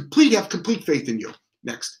have complete faith in you.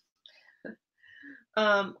 Next.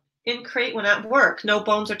 In crate when at work. No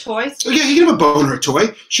bones or toys? Oh, yeah, he can have a bone or a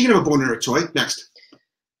toy. She can have a bone or a toy. Next.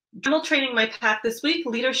 General training my pack this week.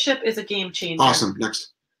 Leadership is a game changer. Awesome.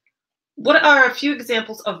 Next. What are a few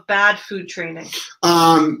examples of bad food training?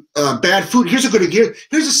 Bad food. Here's a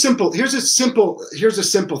simple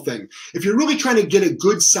thing. If you're really trying to get a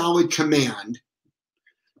good solid command,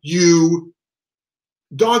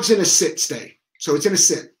 dog's in a sit stay. So it's in a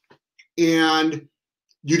sit. And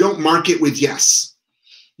you don't mark it with yes.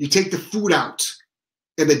 You take the food out.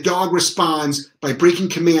 And the dog responds by breaking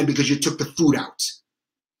command because you took the food out.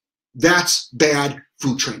 That's bad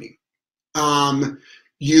food training.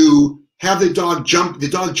 You have the dog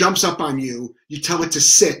jumps up on you, you tell it to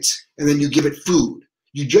sit, and then you give it food.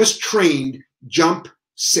 You just trained jump,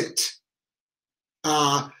 sit.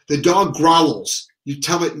 The dog growls, you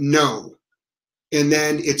tell it no, and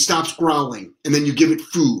then it stops growling, and then you give it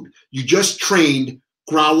food. You just trained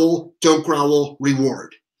growl, don't growl,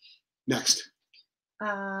 reward. Next.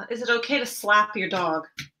 Is it okay to slap your dog?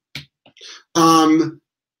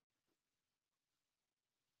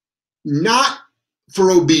 Not for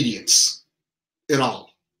obedience at all.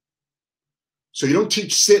 So you don't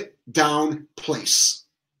teach sit, down, place.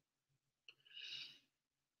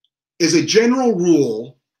 As a general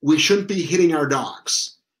rule, we shouldn't be hitting our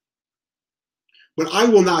dogs. But I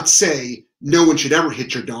will not say no one should ever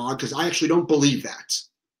hit your dog, because I actually don't believe that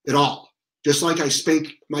at all. Just like I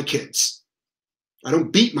spank my kids. I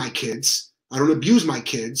don't beat my kids. I don't abuse my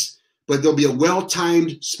kids. But there'll be a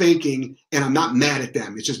well-timed spanking, and I'm not mad at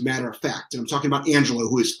them. It's just matter of fact. And I'm talking about Angelo,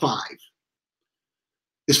 who is 5.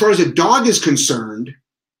 As far as a dog is concerned,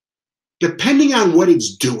 depending on what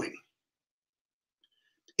it's doing,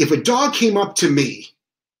 if a dog came up to me,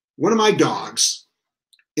 one of my dogs,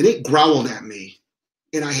 and it growled at me,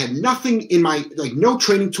 and I had nothing in my, like no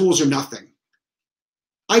training tools or nothing,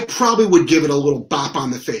 I probably would give it a little bop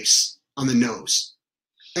on the face, on the nose.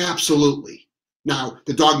 Absolutely. Now,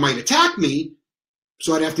 the dog might attack me,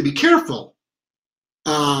 so I'd have to be careful.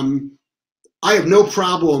 I have no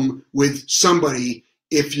problem with somebody,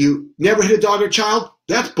 if you never hit a dog or child,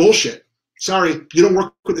 that's bullshit. Sorry, you don't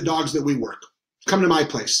work with the dogs that we work. Come to my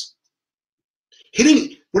place.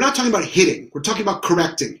 Hitting, we're not talking about hitting. We're talking about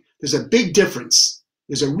correcting. There's a big difference.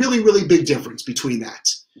 There's a really, really big difference between that.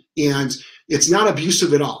 And it's not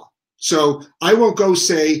abusive at all. So I won't go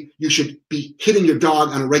say you should be hitting your dog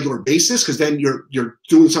on a regular basis, because then you're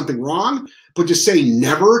doing something wrong. But to say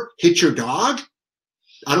never hit your dog,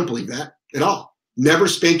 I don't believe that at all. Never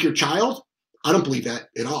spank your child, I don't believe that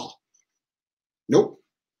at all. Nope.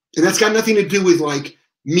 And that's got nothing to do with like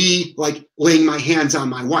me like laying my hands on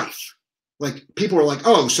my wife. Like people are like,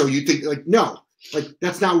 oh, so you think like, no, like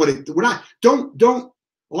that's not what it, we're not, don't,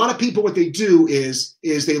 a lot of people, what they do is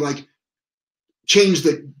they like change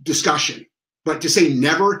the discussion. But to say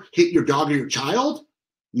never hit your dog or your child,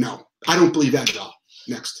 no, I don't believe that at all.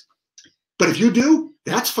 Next. But if you do,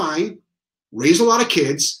 that's fine. Raise a lot of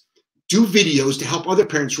kids, do videos to help other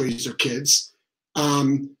parents raise their kids,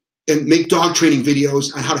 and make dog training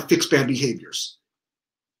videos on how to fix bad behaviors.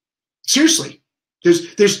 Seriously,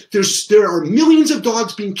 there are millions of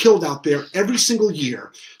dogs being killed out there every single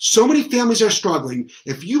year. So many families are struggling.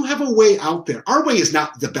 If you have a way out there, our way is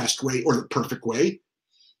not the best way or the perfect way,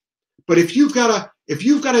 but if you've got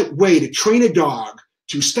a way to train a dog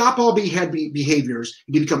to stop all bad behaviors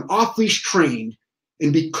and to become off-leash trained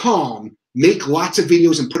and be calm, make lots of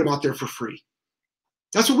videos and put them out there for free.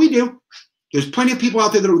 That's what we do. There's plenty of people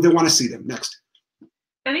out there that want to see them. Next.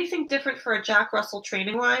 Anything different for a Jack Russell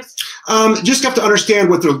training-wise? Just have to understand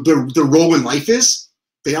what their role in life is.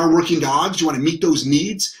 They are working dogs. You want to meet those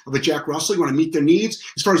needs of a Jack Russell. You want to meet their needs.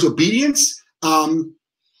 As far as obedience,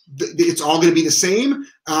 it's all going to be the same.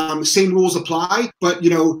 Same rules apply. But you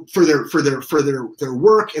know, for their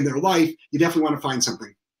work and their life, you definitely want to find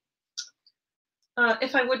something.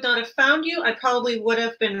 If I would not have found you, I probably would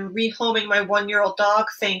have been rehoming my 1-year-old dog.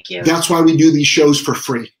 Thank you. That's why we do these shows for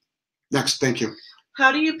free. Next, thank you.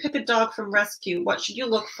 How do you pick a dog from rescue? What should you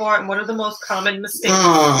look for, and what are the most common mistakes?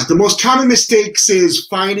 The most common mistakes is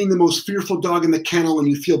finding the most fearful dog in the kennel and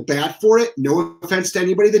you feel bad for it. No offense to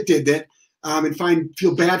anybody that did that. And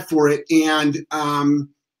feel bad for it and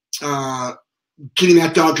getting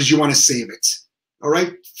that dog because you want to save it. All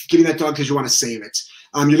right? Getting that dog because you want to save it.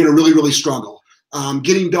 You're going to really, really struggle.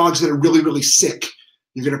 Getting dogs that are really, really sick,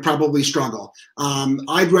 you're going to probably struggle.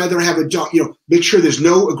 I'd rather have a dog, make sure there's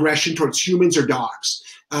no aggression towards humans or dogs.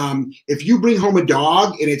 If you bring home a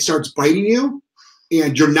dog and it starts biting you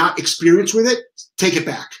and you're not experienced with it, take it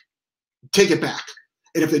back. Take it back.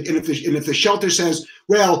 And if the shelter says,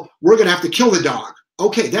 well, we're going to have to kill the dog.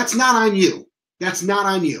 Okay, that's not on you. That's not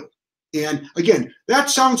on you. And again, that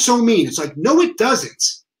sounds so mean. It's like, no, it doesn't.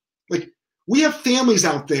 Like, we have families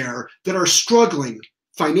out there that are struggling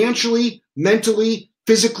financially, mentally,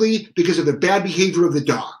 physically because of the bad behavior of the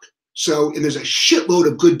dog. So, and there's a shitload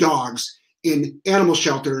of good dogs in animal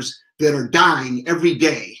shelters that are dying every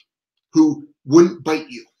day who wouldn't bite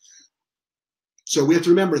you. So we have to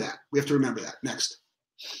remember that. We have to remember that. Next.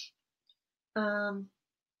 How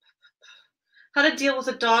to deal with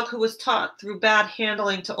a dog who was taught through bad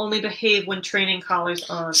handling to only behave when training collars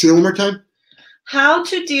on. Say it one more time. How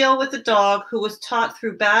to deal with a dog who was taught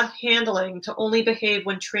through bad handling to only behave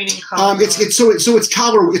when training collars on.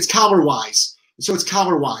 It's collar wise. So it's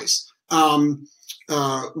collar wise.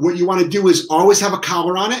 What you want to do is always have a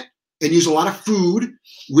collar on it and use a lot of food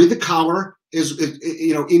with the collar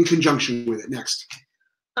in conjunction with it. Next.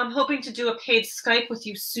 I'm hoping to do a paid Skype with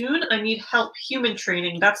you soon. I need help human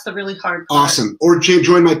training. That's the really hard part. Awesome. Or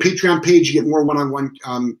join my Patreon page. You get more one-on-one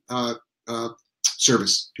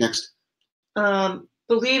service. Next.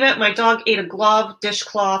 Believe it, my dog ate a glove,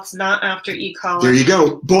 dishcloths, not after e-collar. There you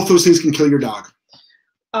go. Both those things can kill your dog.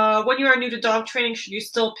 When you are new to dog training, should you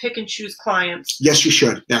still pick and choose clients? Yes, you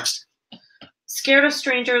should. Next. Scared of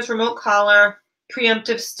strangers, remote collar,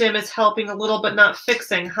 preemptive stim is helping a little but not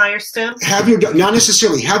fixing. Higher stim? Have your dog, not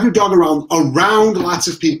necessarily. Have your dog around lots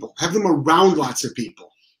of people. Have them around lots of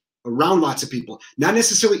people. Around lots of people. Not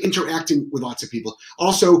necessarily interacting with lots of people.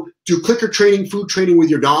 Also, do clicker training, food training with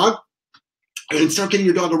your dog, and start getting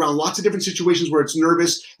your dog around lots of different situations where it's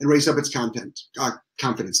nervous and raise up its confidence.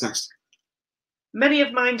 Next. Many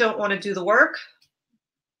of mine don't want to do the work.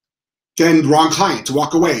 Then wrong client to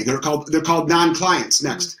walk away. They're called non-clients.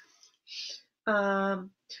 Next.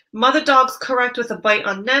 Mother dogs correct with a bite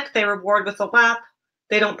on neck. They reward with a lap.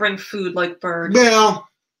 They don't bring food like birds. Well,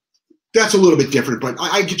 that's a little bit different, but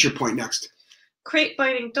I get your point. Next. Crate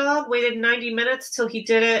biting dog waited 90 minutes till he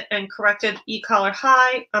did it and corrected e-collar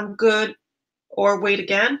high. I'm good. Or wait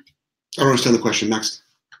again. I don't understand the question. Next.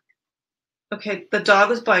 Okay, the dog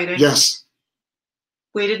was biting. Yes.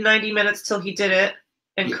 Waited 90 minutes till he did it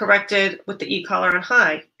and corrected with the e-collar on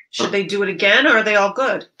high. Should they do it again, or are they all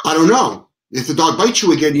good? I don't know. If the dog bites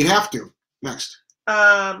you again, you'd have to. Next.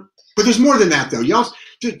 But there's more than that, though. You also,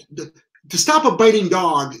 to stop a biting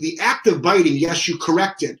dog, the act of biting, yes, you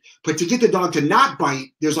correct it. But to get the dog to not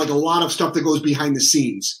bite, there's like a lot of stuff that goes behind the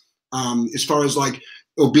scenes, as far as like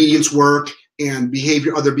obedience work and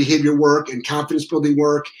other behavior work and confidence building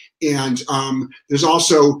work. And there's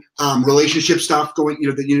also relationship stuff going,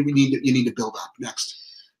 that you need to build up. Next.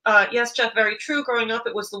 Yes, Jeff, very true. Growing up,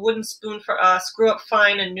 it was the wooden spoon for us. Grew up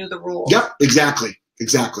fine and knew the rules. Yep, exactly.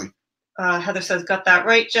 Heather says, got that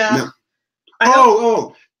right, Jeff.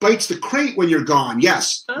 No. Bites the crate when you're gone.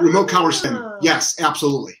 Yes. Remote collar stim. Yes,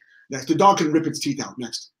 absolutely. Next. The dog can rip its teeth out.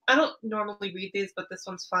 Next. I don't normally read these, but this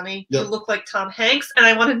one's funny. Yep. You look like Tom Hanks, and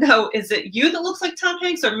I want to know, is it you that looks like Tom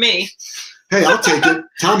Hanks or me? Hey, I'll take it.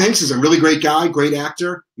 Tom Hanks is a really great guy, great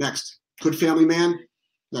actor. Next. Good family man.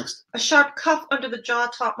 Next. A sharp cuff under the jaw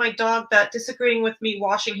taught my dog that disagreeing with me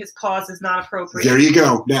washing his paws is not appropriate. There you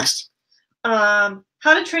go. Next. How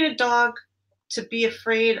to train a dog to be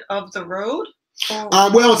afraid of the road?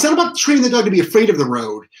 Well, it's not about training the dog to be afraid of the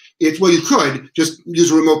road. You could just use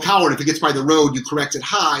a remote collar, and if it gets by the road, you correct it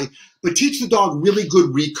high. But teach the dog really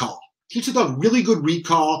good recall.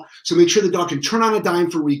 So make sure the dog can turn on a dime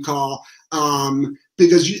for recall.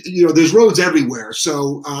 Because there's roads everywhere.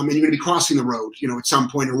 So and you're going to be crossing the road, at some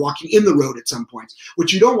point, or walking in the road at some point.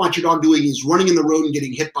 What you don't want your dog doing is running in the road and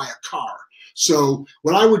getting hit by a car. So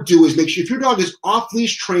what I would do is make sure if your dog is off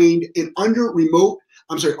leash trained and under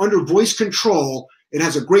voice control and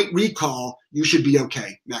has a great recall, you should be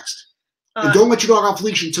okay. Next. And don't let your dog off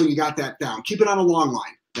leash until you got that down. Keep it on a long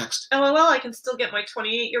line. Next. LOL, I can still get my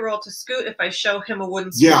 28-year-old to scoot if I show him a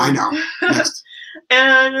wooden spoon. Yeah, I know. Next.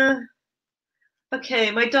 And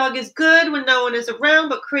okay, my dog is good when no one is around,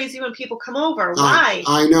 but crazy when people come over. Why?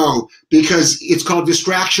 I know, because it's called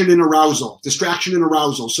distraction and arousal.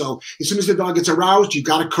 So as soon as the dog gets aroused, you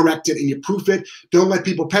got to correct it and you proof it. Don't let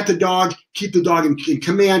people pet the dog. Keep the dog in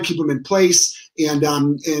command. Keep him in place. And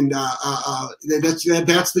that's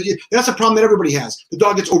a problem that everybody has. The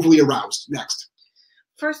dog gets overly aroused. Next.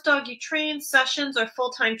 First dog you train, sessions, or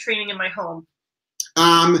full-time training in my home?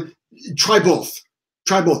 Try both.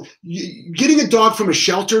 Getting a dog from a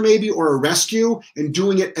shelter maybe or a rescue and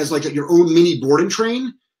doing it as like your own mini board and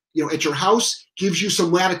train, at your house gives you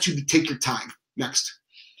some latitude to take your time. Next.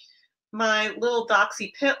 My little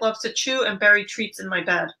Doxy Pit loves to chew and bury treats in my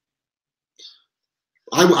bed.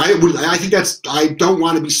 I think I don't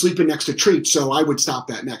want to be sleeping next to treats, so I would stop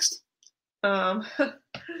that. Next.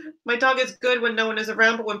 My dog is good when no one is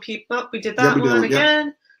around, but when people, we did that one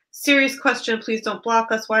again. Serious question, please don't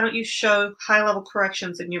block us. Why don't you show high-level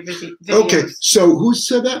corrections in your videos? Okay, so who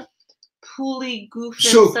said that?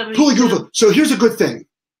 Poolygoofa. So here's a good thing.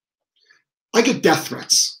 I get death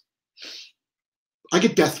threats.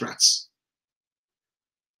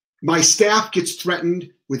 My staff gets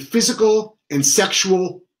threatened with physical and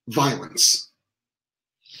sexual violence.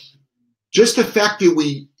 Just the fact that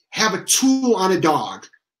we have a tool on a dog,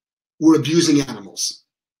 we're abusing animals.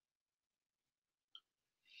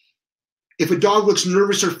 If a dog looks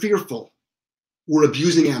nervous or fearful, we're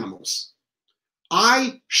abusing animals.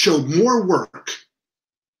 I show more work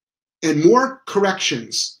and more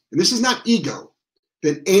corrections, and this is not ego,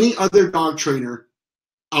 than any other dog trainer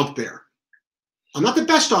out there. I'm not the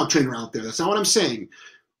best dog trainer out there. That's not what I'm saying.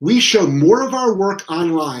 We show more of our work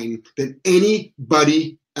online than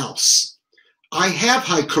anybody else. I have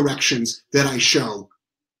high corrections that I show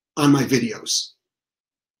on my videos.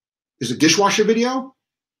 There's a dishwasher video.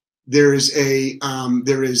 There is a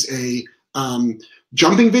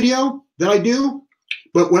jumping video that I do.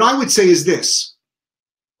 But what I would say is this.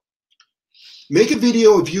 Make a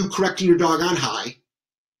video of you correcting your dog on high.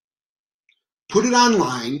 Put it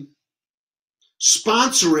online.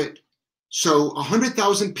 Sponsor it so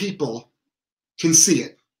 100,000 people can see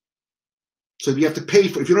it. So you have to pay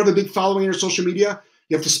for, if you don't have a big following on your social media,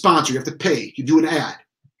 you have to sponsor, you have to pay, you do an ad.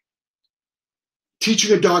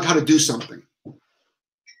 Teaching a dog how to do something.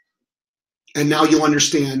 And now you'll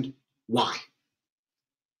understand why.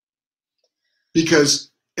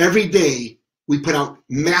 Because every day we put out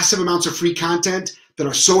massive amounts of free content that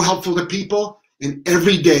are so helpful to people, and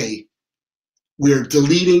every day we're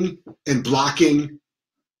deleting and blocking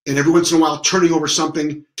and every once in a while turning over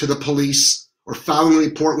something to the police or filing a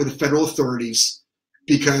report with the federal authorities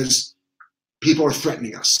because people are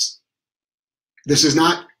threatening us. This is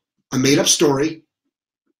not a made-up story.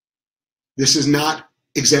 This is not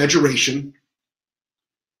exaggeration.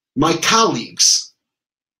 My colleagues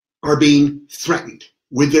are being threatened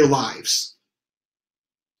with their lives.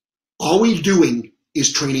 All we're doing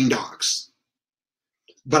is training dogs.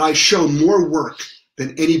 But I show more work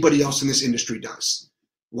than anybody else in this industry does.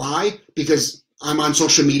 Why? Because I'm on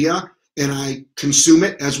social media and I consume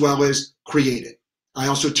it as well as create it. I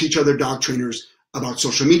also teach other dog trainers about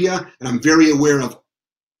social media, and I'm very aware of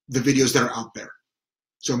the videos that are out there.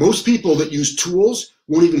 So most people that use tools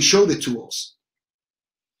won't even show the tools.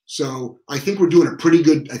 So I think we're doing a pretty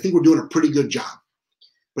good, job.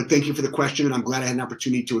 But thank you for the question, and I'm glad I had an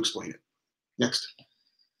opportunity to explain it. Next.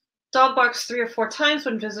 Dog barks 3 or 4 times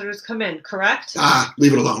when visitors come in, correct?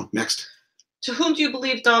 Leave it alone. Next. To whom do you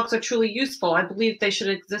believe dogs are truly useful? I believe they should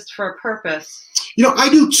exist for a purpose. I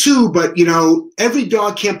do too, but every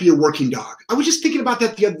dog can't be a working dog. I was just thinking about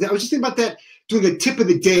that doing a tip of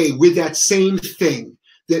the day with that same thing,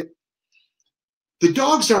 that the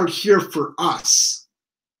dogs aren't here for us.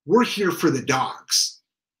 We're here for the dogs,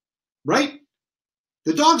 right?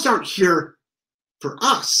 The dogs aren't here for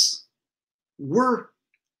us. We're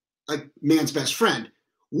like man's best friend.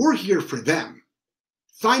 We're here for them.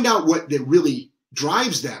 Find out what that really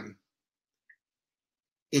drives them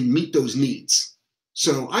and meet those needs.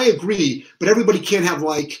 So I agree, but everybody can't have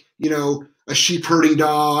a sheep herding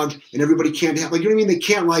dog, and everybody can't have you know what I mean? They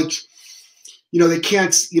can't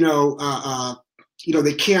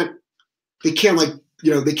they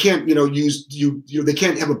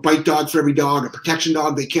can't have a bite dog for every dog, a protection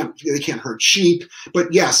dog. They can't herd sheep.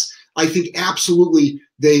 But yes, I think absolutely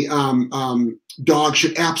dogs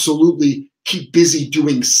should absolutely keep busy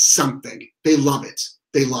doing something. They love it.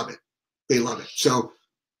 They love it. They love it. So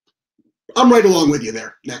I'm right along with you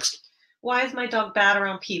there. Next. Why is my dog bad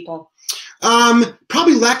around people?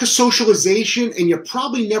 Probably lack of socialization, and you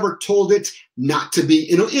probably never told it not to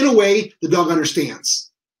be. In a way, the dog understands.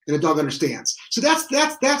 And the dog understands. So that's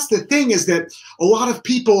the thing, is that a lot of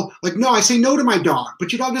people no, I say no to my dog,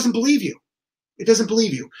 but your dog doesn't believe you. It doesn't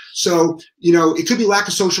believe you. So, it could be lack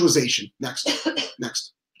of socialization. Next.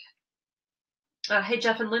 Next. Hey,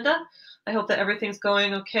 Jeff and Linda. I hope that everything's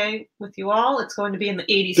going okay with you all. It's going to be in the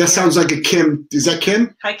 80s. That sounds like a Kim. Is that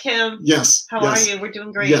Kim? Hi, Kim. Yes. How are you? We're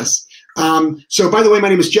doing great. Yes. So, by the way, my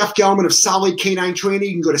name is Jeff Gellman of Solid Canine Training.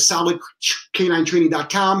 You can go to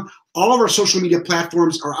solidcaninetraining.com. All of our social media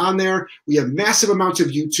platforms are on there. We have massive amounts of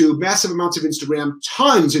YouTube, massive amounts of Instagram,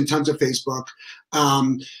 tons and tons of Facebook.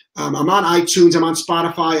 I'm on iTunes. I'm on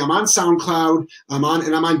Spotify. I'm on SoundCloud. I'm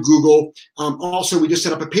on Google. Also, we just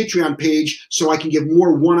set up a Patreon page so I can give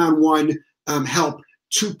more one-on-one help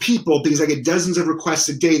to people, because I get dozens of requests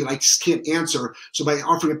a day that I just can't answer. So by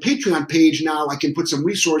offering a Patreon page now, I can put some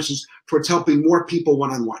resources towards helping more people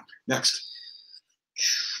one-on-one. Next.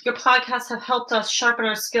 Your podcasts have helped us sharpen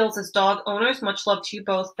our skills as dog owners. Much love to you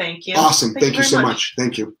both. Thank you. Awesome. Thank you so much.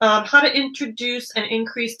 Thank you. How to introduce and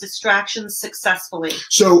increase distractions successfully.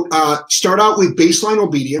 So start out with baseline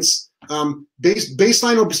obedience. Start out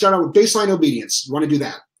with baseline obedience. You want to do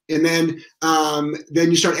that. And then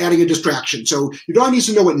you start adding a distraction. So your dog needs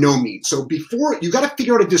to know what no means. So before, you got to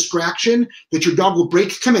figure out a distraction that your dog will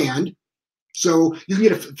break command. So you can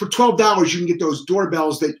get for $12, you can get those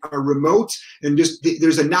doorbells that are remote, and just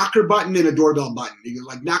there's a knocker button and a doorbell button. You can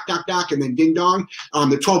like knock, knock, knock, and then ding dong.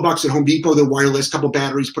 They're $12 at Home Depot. They're wireless, couple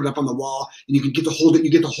batteries, put it up on the wall, and you can get to hold it.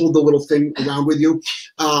 You get to hold the little thing around with you.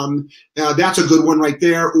 That's a good one right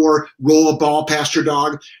there. Or roll a ball past your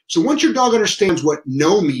dog. So once your dog understands what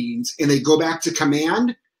no means and they go back to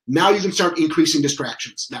command, now you can start increasing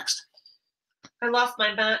distractions. Next. I lost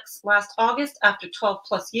my Max last August after 12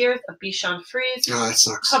 plus years of Bichon Frise. Oh, that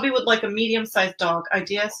sucks. Hubby would like a medium-sized dog.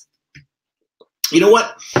 Ideas? You know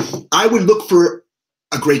what? I would look for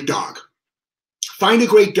a great dog. Find a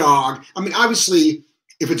great dog. I mean, obviously,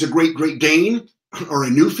 if it's a Great Dane or a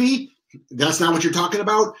Newfie, that's not what you're talking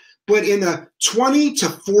about. But in the 20 to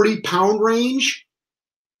 40 pound range,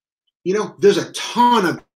 you know, there's a ton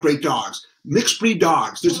of great dogs. Mixed breed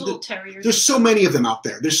dogs. There's so many of them out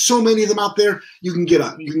there. There's so many of them out there. You can get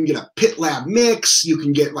a pit lab mix. You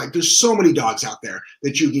can get there's so many dogs out there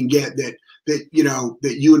that you can get that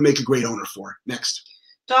you would make a great owner for. Next.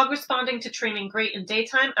 Dog responding to training great in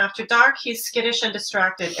daytime. After dark, he's skittish and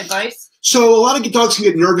distracted. Advice? So a lot of dogs can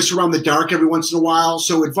get nervous around the dark every once in a while.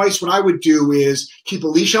 So advice, what I would do is keep a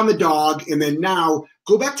leash on the dog, and then now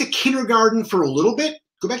go back to kindergarten for a little bit.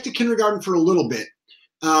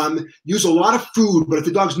 Use a lot of food, but if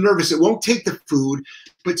the dog's nervous, it won't take the food.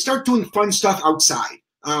 But start doing fun stuff outside.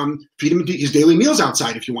 Feed him his daily meals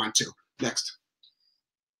outside if you want to. Next.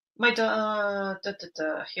 My dog.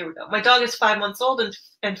 Here we go. My dog is 5 months old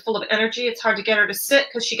and full of energy. It's hard to get her to sit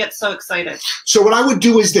because she gets so excited. So what I would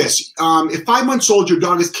do is this. If 5 months old, your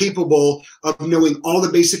dog is capable of knowing all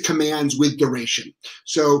the basic commands with duration.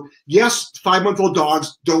 So yes, 5 month old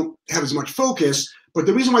dogs don't have as much focus. But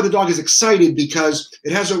the reason why the dog is excited because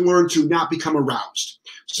it hasn't learned to not become aroused.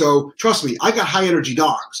 So trust me, I got high energy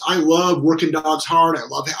dogs. I love working dogs hard. I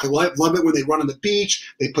love it when they run on the beach.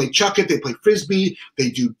 They play chuck it. They play frisbee. They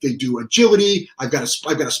do agility. I've got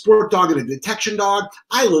a sport dog and a detection dog.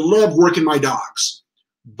 I love working my dogs.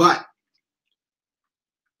 But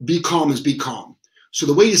be calm is be calm. So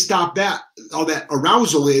the way you stop all that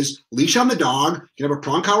arousal is leash on the dog. You have a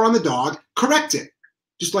prong collar on the dog. Correct it.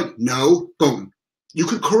 Just like no, boom. You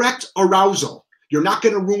can correct arousal. You're not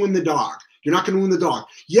going to ruin the dog.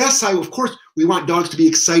 Yes, of course, we want dogs to be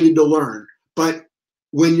excited to learn. But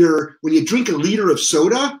when you drink a liter of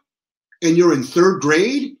soda and you're in 3rd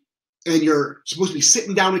grade and you're supposed to be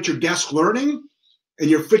sitting down at your desk learning and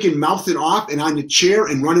you're freaking mouthing off and on the chair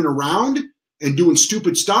and running around and doing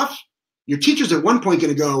stupid stuff, your teacher's at one point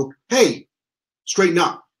going to go, hey, straighten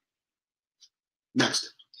up.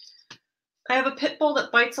 Next. I have a pit bull that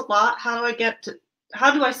bites a lot.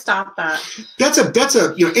 How do I stop that? That's a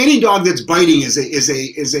any dog that's biting is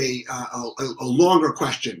a longer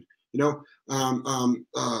question. To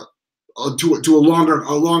a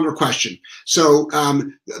longer question. So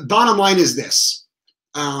bottom line is this: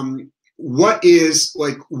 what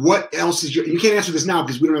else is you can't answer this now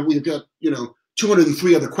because we've got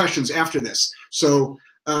 203 other questions after this. So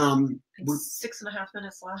 6.5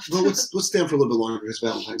 minutes left. Well, let's stay on for a little bit longer. It's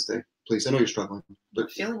Valentine's Day. Please, I know you're struggling,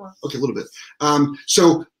 but feeling well. Okay, a little bit.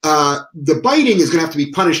 So the biting is going to have to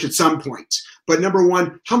be punished at some point. But number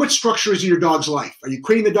one, how much structure is in your dog's life? Are you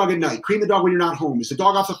cleaning the dog at night? Cleaning the dog when you're not home? Is the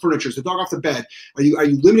dog off the furniture? Is the dog off the bed? Are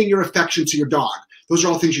you limiting your affection to your dog? Those are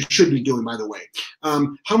all things you should be doing, by the way.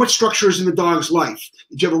 How much structure is in the dog's life?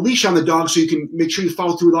 Do you have a leash on the dog so you can make sure you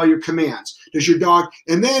follow through with all your commands? Does your dog?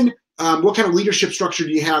 And then what kind of leadership structure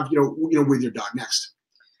do you have? With your dog. Next.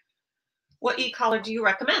 What e-collar do you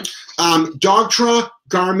recommend? Dogtra,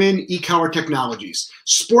 Garmin, e-collar technologies.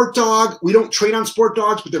 Sport dog, we don't train on sport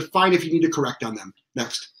dogs, but they're fine if you need to correct on them.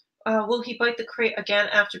 Next. Will he bite the crate again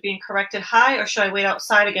after being corrected high, or should I wait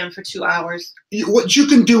outside again for 2 hours? What you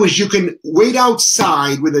can do is you can wait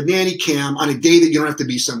outside with a nanny cam on a day that you don't have to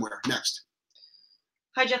be somewhere. Next.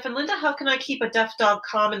 Hi, Jeff and Linda. How can I keep a deaf dog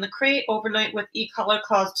calm in the crate overnight with e-collar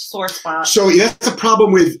caused sore spots? So that's the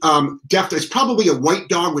problem with deaf. It's probably a white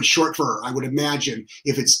dog with short fur, I would imagine,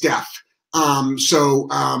 if it's deaf. What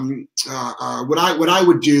I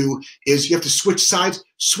would do is you have to switch sides.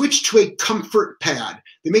 Switch to a comfort pad.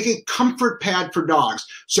 They make a comfort pad for dogs.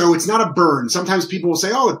 So it's not a burn. Sometimes people will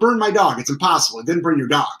say, oh, it burned my dog. It's impossible. It didn't burn your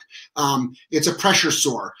dog. It's a pressure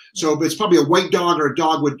sore. So it's probably a white dog or a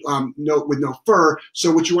dog with no fur.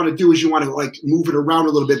 So what you want to do is you want to like move it around a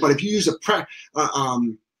little bit. But if you use a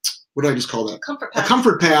what did I just call that? Comfort pad. A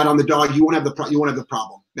comfort pad on the dog, you won't have the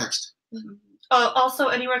problem. Next. Mm-hmm. Also,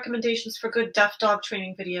 any recommendations for good deaf dog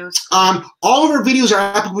training videos? All of our videos are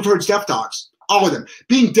applicable towards deaf dogs. All of them.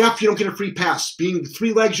 Being deaf, you don't get a free pass. Being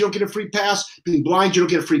 3 legs, you don't get a free pass. Being blind, you don't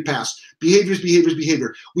get a free pass.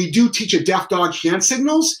 Behavior. We do teach a deaf dog hand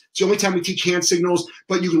signals. It's the only time we teach hand signals,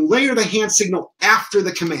 but you can layer the hand signal after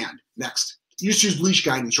the command. Next. You just use leash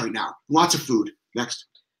guidance right now. Lots of food. Next.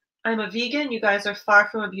 I'm a vegan. You guys are far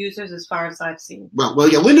from abusers as far as I've seen. Well,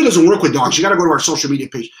 yeah, Linda doesn't work with dogs. You got to go to our social media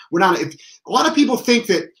page. We're not. A lot of people think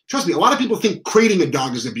that. Trust me. A lot of people think crating a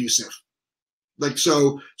dog is abusive. Like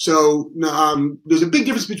so. There's a big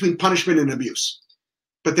difference between punishment and abuse.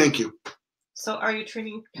 But thank you. So, are you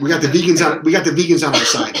training? We got the vegans on. We got the vegans on our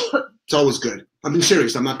side. It's always good. I'm being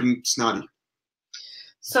serious. I'm not being snotty.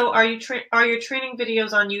 So, are your training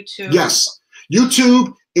videos on YouTube? Yes,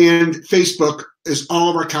 YouTube and Facebook is all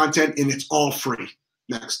of our content, and it's all free.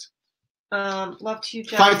 Next. Love to you,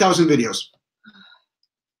 Jeff. 5,000 videos.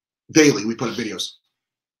 Daily, we put up videos.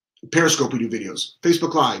 Periscope, we do videos.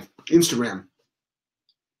 Facebook Live, Instagram.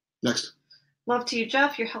 Next. Love to you,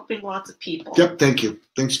 Jeff. You're helping lots of people. Yep, thank you.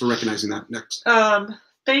 Thanks for recognizing that. Next.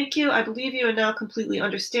 Thank you. I believe you and now completely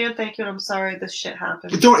understand. Thank you, and I'm sorry this shit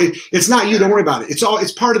happened. It's not you. Don't worry about it.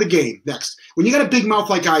 It's part of the game. Next. When you got a big mouth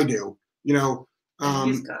like I do, you know,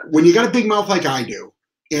 when you got a big mouth like I do,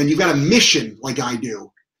 and you got a mission like I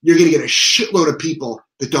do, you're going to get a shitload of people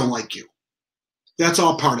that don't like you. That's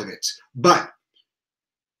all part of it. But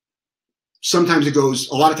a lot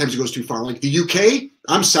of times it goes too far. Like the UK,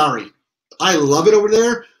 I'm sorry. I love it over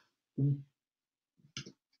there.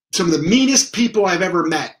 Some of the meanest people I've ever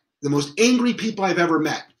met, the most angry people I've ever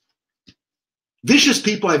met, vicious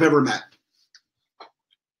people I've ever met.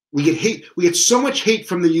 We get hate. We get so much hate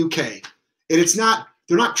from the UK. And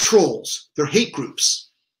they're not trolls. They're hate groups.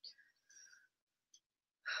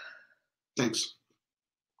 Thanks.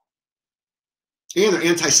 And they're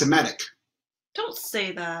anti-Semitic. Don't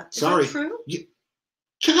say that. Sorry. Is that true?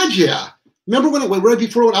 God, yeah. Remember when right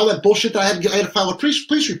before all that bullshit that I had to file a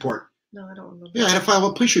police report? No, I don't remember. Yeah, I had to file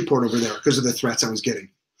a police report over there because of the threats I was getting.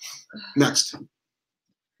 Next.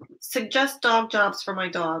 Suggest dog jobs for my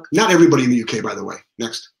dog. Not everybody in the UK, by the way.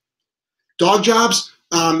 Next. Dog jobs.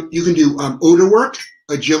 You can do odor work,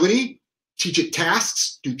 agility, teach it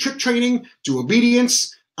tasks, do trick training, do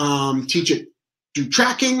obedience, teach it, do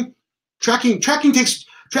tracking. Tracking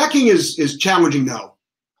is challenging though.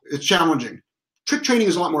 It's challenging. Trick training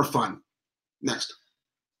is a lot more fun. Next.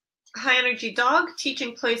 High energy dog,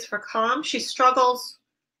 teaching place for calm. She struggles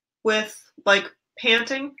with like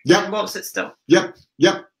panting. Yep. And won't sit still. Yep.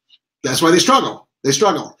 That's why they struggle.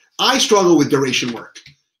 I struggle with duration work.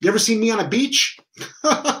 You ever seen me on a beach?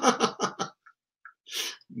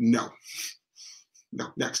 No.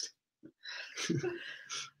 Next.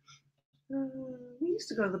 We used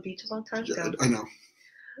to go to the beach a long time ago. I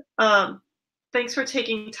know. Thanks for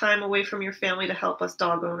taking time away from your family to help us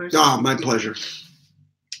dog owners. Oh, my pleasure.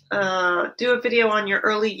 Do a video on your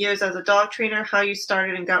early years as a dog trainer, how you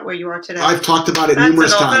started and got where you are today. I've talked about it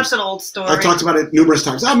numerous times. That's an old story. I've talked about it numerous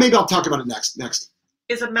times. Maybe I'll talk about it next.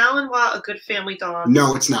 Is a Malinois a good family dog?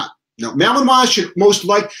 No, it's not. No, Malinois should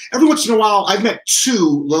every once in a while, I've met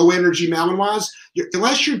 2 low-energy Malinois.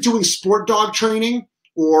 Unless you're doing sport dog training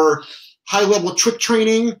or high-level trick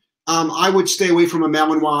training, I would stay away from a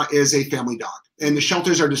Malinois as a family dog. And the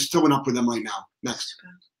shelters are just filling up with them right now. Next.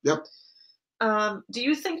 Yep. Do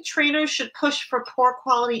you think trainers should push for poor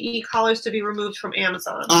quality e-collars to be removed from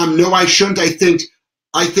Amazon? No, I shouldn't. I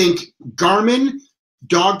think Garmin,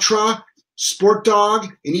 Dogtra, Sport Dog,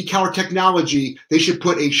 and e-collar technology, they should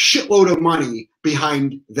put a shitload of money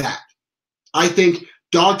behind that. I think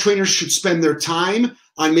dog trainers should spend their time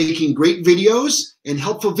on making great videos and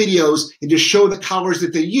helpful videos and just show the collars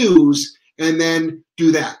that they use and then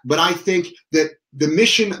do that. But I think that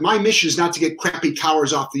my mission is not to get crappy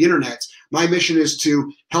collars off the internet. My mission is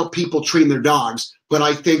to help people train their dogs. But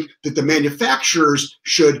I think that the manufacturers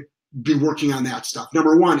should be working on that stuff.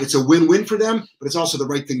 Number one, it's a win-win for them, but it's also the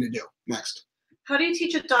right thing to do. Next. How do you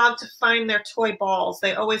teach a dog to find their toy balls?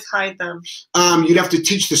 They always hide them. You'd have to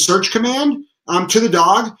teach the search command to the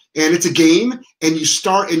dog, and it's a game. And you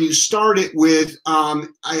start it with out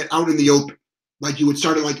in the open, like you would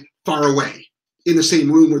start it like far away in the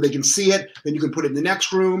same room where they can see it. Then you can put it in the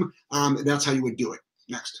next room, and that's how you would do it.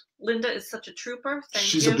 Next. Linda is such a trooper.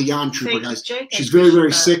 She's a beyond trooper, guys. Jake. She's very,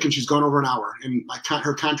 very sick, and she's gone over an hour. And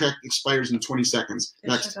her contract expires in 20 seconds.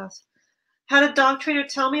 Next. Had a dog trainer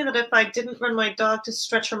tell me that if I didn't run my dog to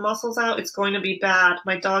stretch her muscles out, it's going to be bad.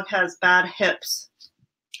 My dog has bad hips.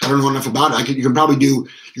 I don't know enough about it. You can probably do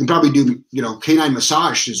canine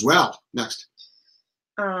massage as well. Next.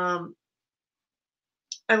 I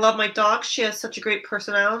love my dog. She has such a great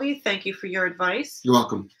personality. Thank you for your advice. You're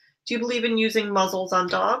welcome. Do you believe in using muzzles on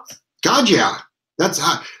dogs? God, yeah. That's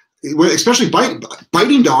especially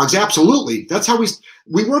biting dogs. Absolutely. That's how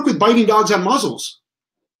we work with biting dogs on muzzles.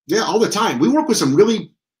 Yeah, all the time. We work with some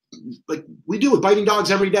really, we deal with biting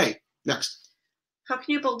dogs every day. Next. How can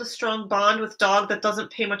you build a strong bond with a dog that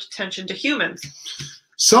doesn't pay much attention to humans?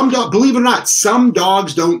 Believe it or not, some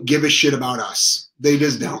dogs don't give a shit about us. They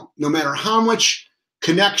just don't. No matter how much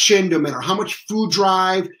connection, no matter how much food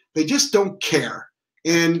drive, they just don't care.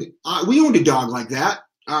 And we owned a dog like that.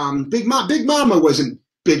 Big Mama wasn't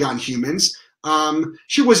big on humans.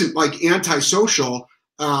 She wasn't like antisocial.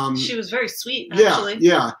 She was very sweet, actually.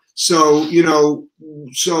 Yeah. So,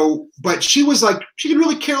 but she was like, she could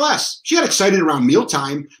really care less. She got excited around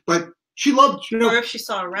mealtime, but she loved, or if she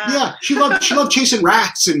saw a rat. Yeah, she loved chasing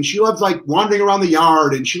rats, and she loved like wandering around the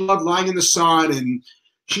yard, and she loved lying in the sun, and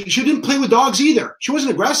she didn't play with dogs either. She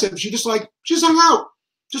wasn't aggressive. She just hung out.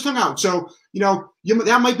 So,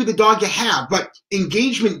 that might be the dog you have, but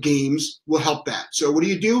engagement games will help that. So what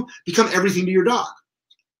do? Become everything to your dog.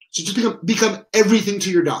 So just become everything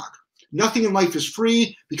to your dog. Nothing in life is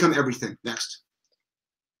free. Become everything. Next.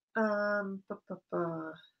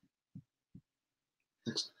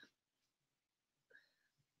 Next.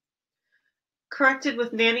 Corrected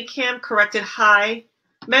with nanny cam. Corrected high.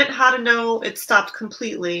 Meant how to know it stopped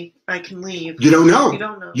completely. I can leave. You don't know. You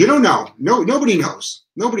don't know. You don't know. No, nobody knows.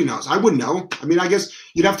 Nobody knows. I wouldn't know. I mean, I guess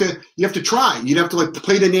you'd have to try. You'd have to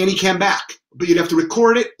play the nanny cam back, but you'd have to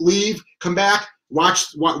record it, leave, come back,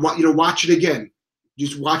 watch it again.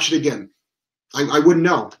 Just watch it again. I wouldn't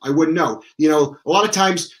know. I wouldn't know. A lot of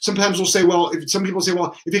times, sometimes we'll say, some people say,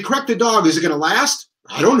 if you correct the dog, is it going to last?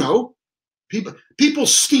 I don't know. People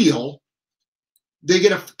steal.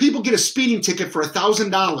 People get a speeding ticket for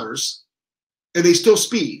 $1,000 and they still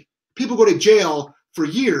speed. People go to jail for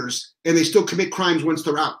years and they still commit crimes once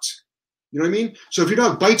they're out. You know what I mean? So if your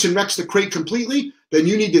dog bites and wrecks the crate completely, then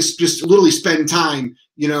you need to just literally spend time.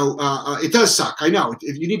 It does suck. I know.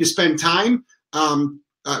 If you need to spend time, you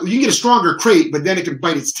can get a stronger crate, but then it can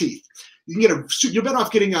bite its teeth. You're better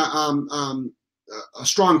off getting a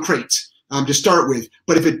strong crate to start with.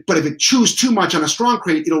 But if it chews too much on a strong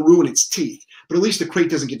crate, it'll ruin its teeth. But at least the crate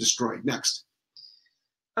doesn't get destroyed. Next.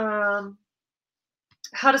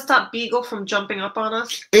 How to stop Beagle from jumping up on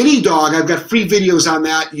us? Any dog, I've got free videos on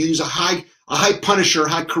that. You use a high punisher,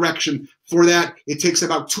 high correction for that. It takes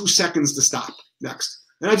about 2 seconds to stop. Next.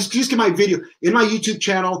 And I just get my video in my YouTube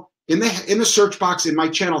channel, in the search box in my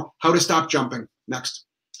channel, how to stop jumping. Next.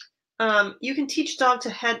 You can teach dog to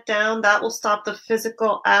head down. That will stop the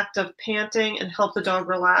physical act of panting and help the dog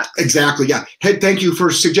relax. Exactly, yeah. Thank you for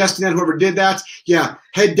suggesting that, whoever did that. Yeah,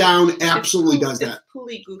 head down absolutely does that. It's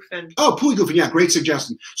pulley goofing. Oh, pulley goofing, yeah, great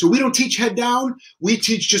suggestion. So we don't teach head down. We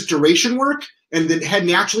teach just duration work, and then head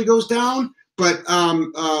naturally goes down. But a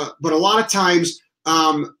lot of times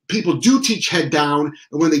people do teach head down,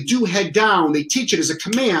 and when they do head down, they teach it as a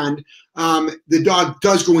command. The dog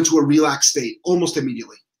does go into a relaxed state almost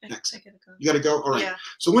immediately. Next. I gotta go. You got to go? All right. Yeah.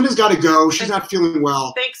 So Linda's got to go. She's not feeling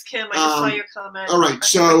well. Thanks, Kim. I just saw your comment. All right.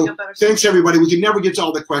 So thanks, everybody. We can never get to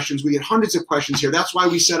all the questions. We get hundreds of questions here. That's why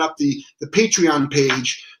we set up the Patreon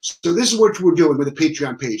page. So this is what we're doing with the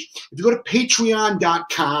Patreon page. If you go to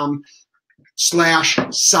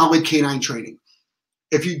patreon.com/solidk9training,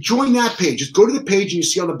 if you join that page, just go to the page and you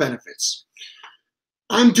see all the benefits.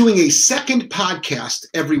 I'm doing a second podcast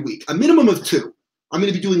every week, a minimum of 2. I'm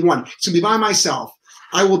going to be doing one. It's going to be by myself.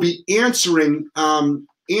 I will be answering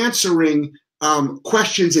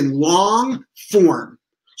questions in long form.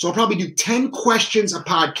 So I'll probably do 10 questions a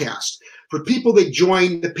podcast. For people that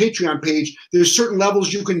join the Patreon page, there's certain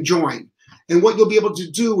levels you can join. And what you'll be able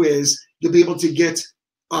to do is you'll be able to get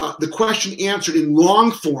the question answered in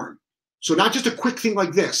long form. So not just a quick thing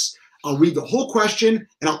like this. I'll read the whole question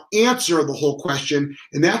and I'll answer the whole question.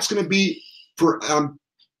 And that's going to be for the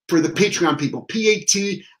Patreon people,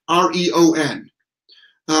 Patreon.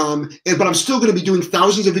 But I'm still going to be doing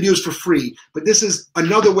thousands of videos for free. But this is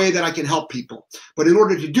another way that I can help people. But in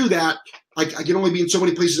order to do that, I can only be in so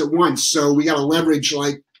many places at once. So we got to leverage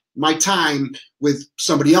like my time with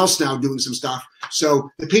somebody else now doing some stuff. So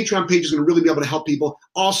the Patreon page is going to really be able to help people.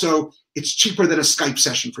 Also, it's cheaper than a Skype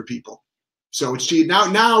session for people. So it's cheap.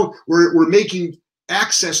 Now we're making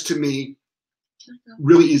access to me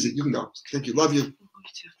really easy. You can go. Thank you. Love you.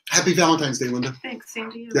 Happy Valentine's Day, Linda. Thanks.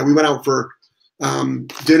 Same to you. Yeah, we went out for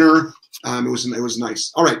dinner. It was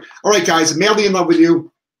nice. All right, guys. Madly in love with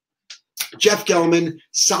you, Jeff Gellman.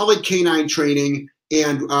 Solid Canine Training,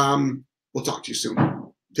 and we'll talk to you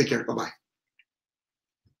soon. Take care. Bye bye.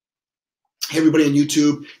 Hey, everybody on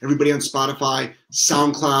YouTube, everybody on Spotify,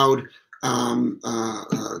 SoundCloud,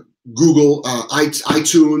 Google,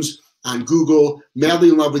 iTunes, on Google. Madly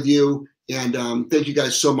in love with you. And thank you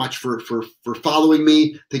guys so much for following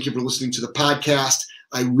me. Thank you for listening to the podcast.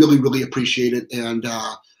 I really, really appreciate it. And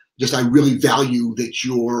I really value that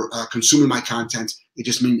you're consuming my content.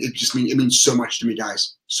 It means so much to me,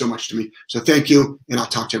 guys. So much to me. So thank you. And I'll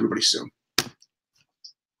talk to everybody soon.